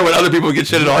always there when other people get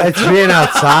shitted on. It's being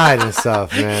outside and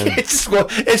stuff, man. It's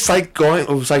like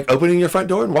opening your front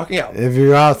door and walking out. If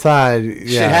you're outside,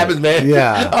 yeah, Shit happens, man.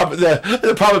 Yeah.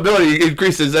 The probability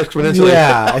increases exponentially.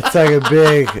 Yeah, it's like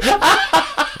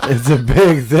it's a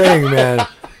big thing, man.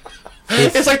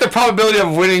 It's like the probability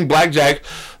of winning blackjack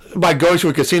by going to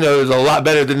a casino is a lot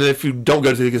better than if you don't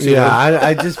go to the casino. Yeah,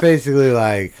 I just basically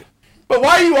like. But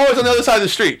why are you always on the other side of the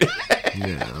street?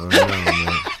 Yeah, I don't know,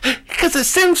 man. Because it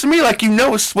seems to me like you know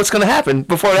what's going to happen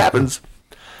before it happens.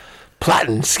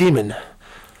 Plotting, scheming. All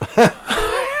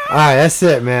right, that's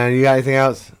it, man. You got anything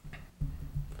else?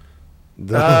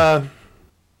 Nothing.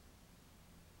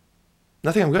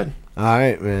 I'm good. All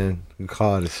right, man. We can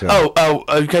call it a show.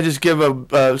 Can I just give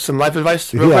some life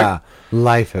advice real quick?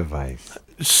 Life advice.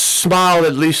 Smile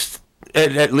at least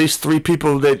 3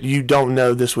 people that you don't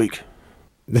know this week.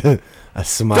 A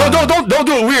smile. Don't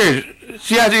do it weird.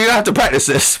 You have to practice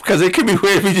this because it could be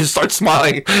weird if you just start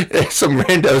smiling at some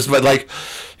randos. But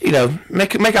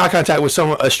make eye contact with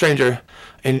a stranger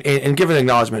and give an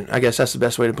acknowledgement. I guess that's the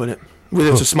best way to put it.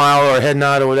 Whether it's a smile or a head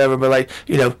nod or whatever, but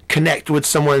connect with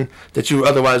someone that you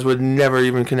otherwise would never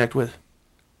even connect with.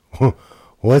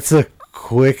 What's the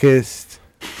quickest?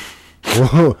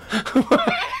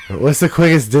 What's the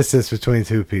quickest distance between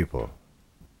 2 people?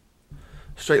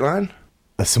 Straight line.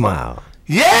 A smile.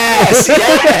 Yes. All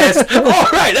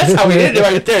right, that's how we did it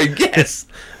right there. Yes,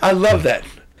 I love that.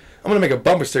 I'm gonna make a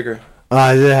bumper sticker.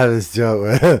 I did have this joke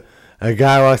where a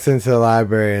guy walks into the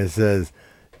library and says,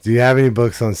 "Do you have any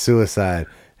books on suicide?"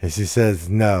 And she says,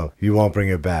 "No, you won't bring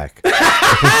it back."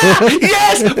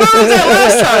 Yes! Where was that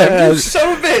last time? You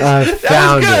son of a bitch.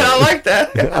 That was good. I like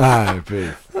that. All right,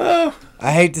 peace.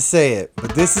 I hate to say it,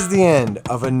 but this is the end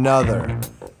of another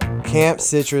Camp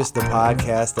Citrus, the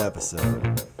podcast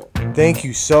episode. Thank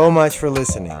you so much for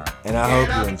listening, and I hope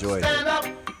you enjoyed it.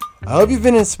 I hope you've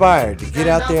been inspired to get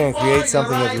out there and create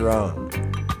something of your own.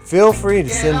 Feel free to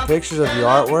send pictures of your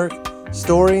artwork,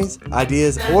 stories,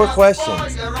 ideas, or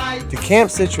questions to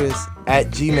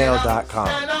campcitrus@gmail.com.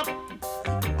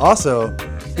 Also,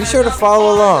 be sure to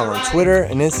follow along on Twitter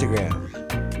and Instagram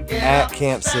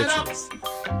 @CampCitrus.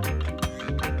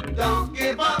 Don't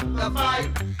give up the fight.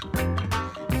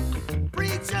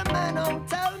 Preacher man, don't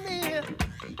tell me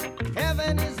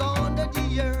heaven is under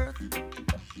the earth.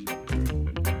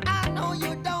 I know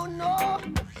you don't know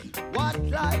what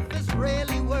life is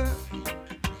really worth.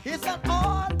 It's not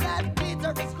all that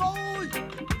glitter is gold.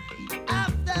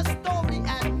 After story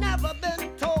had never been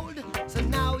told, so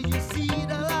now you see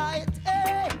the light.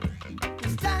 Hey,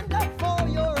 stand up for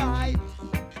your right.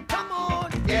 Come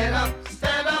on, get up,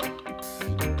 stand up.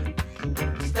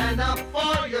 Stand up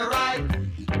for your right.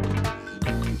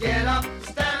 Get up,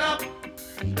 stand up.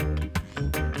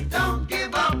 Don't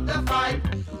give up the fight.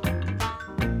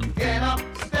 Get up,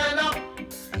 stand up.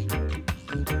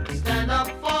 Stand up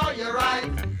for your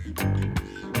right.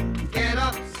 Get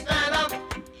up, stand up.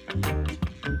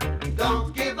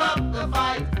 Don't give up the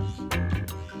fight.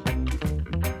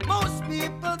 Most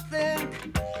people think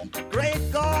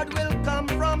great God will come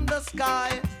from the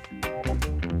sky,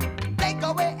 take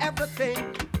away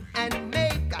everything and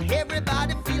make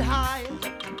everybody feel high.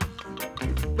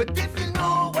 But if you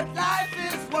know what life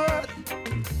is worth,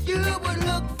 you would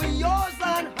look for yours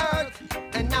on earth.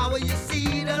 And now you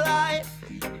see the light,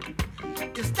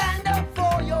 you stand up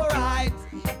for your rights.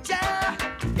 Yeah.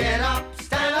 Get up,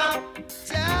 stand up.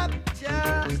 Yeah,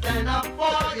 yeah. Stand up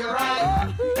for your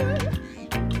rights.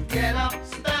 Get up,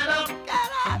 stand up.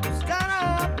 Get up, stand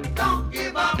up. Don't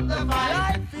give up the fight.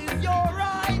 Life is your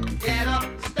right. Get up,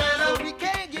 stand up. So we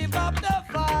can't give up the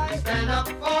fight. Stand up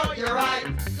for your right.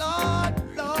 Lord,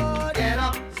 Lord. Get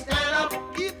up, stand up.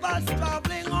 Keep us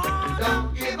traveling on.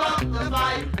 Don't give up the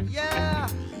fight. Yeah.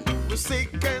 We're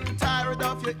sick and tired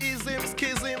of your ism,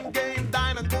 schism, game,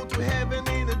 dine and go to heaven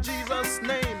in Jesus'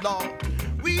 name, Lord.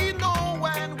 We know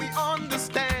when we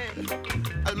understand,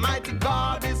 Almighty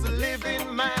God is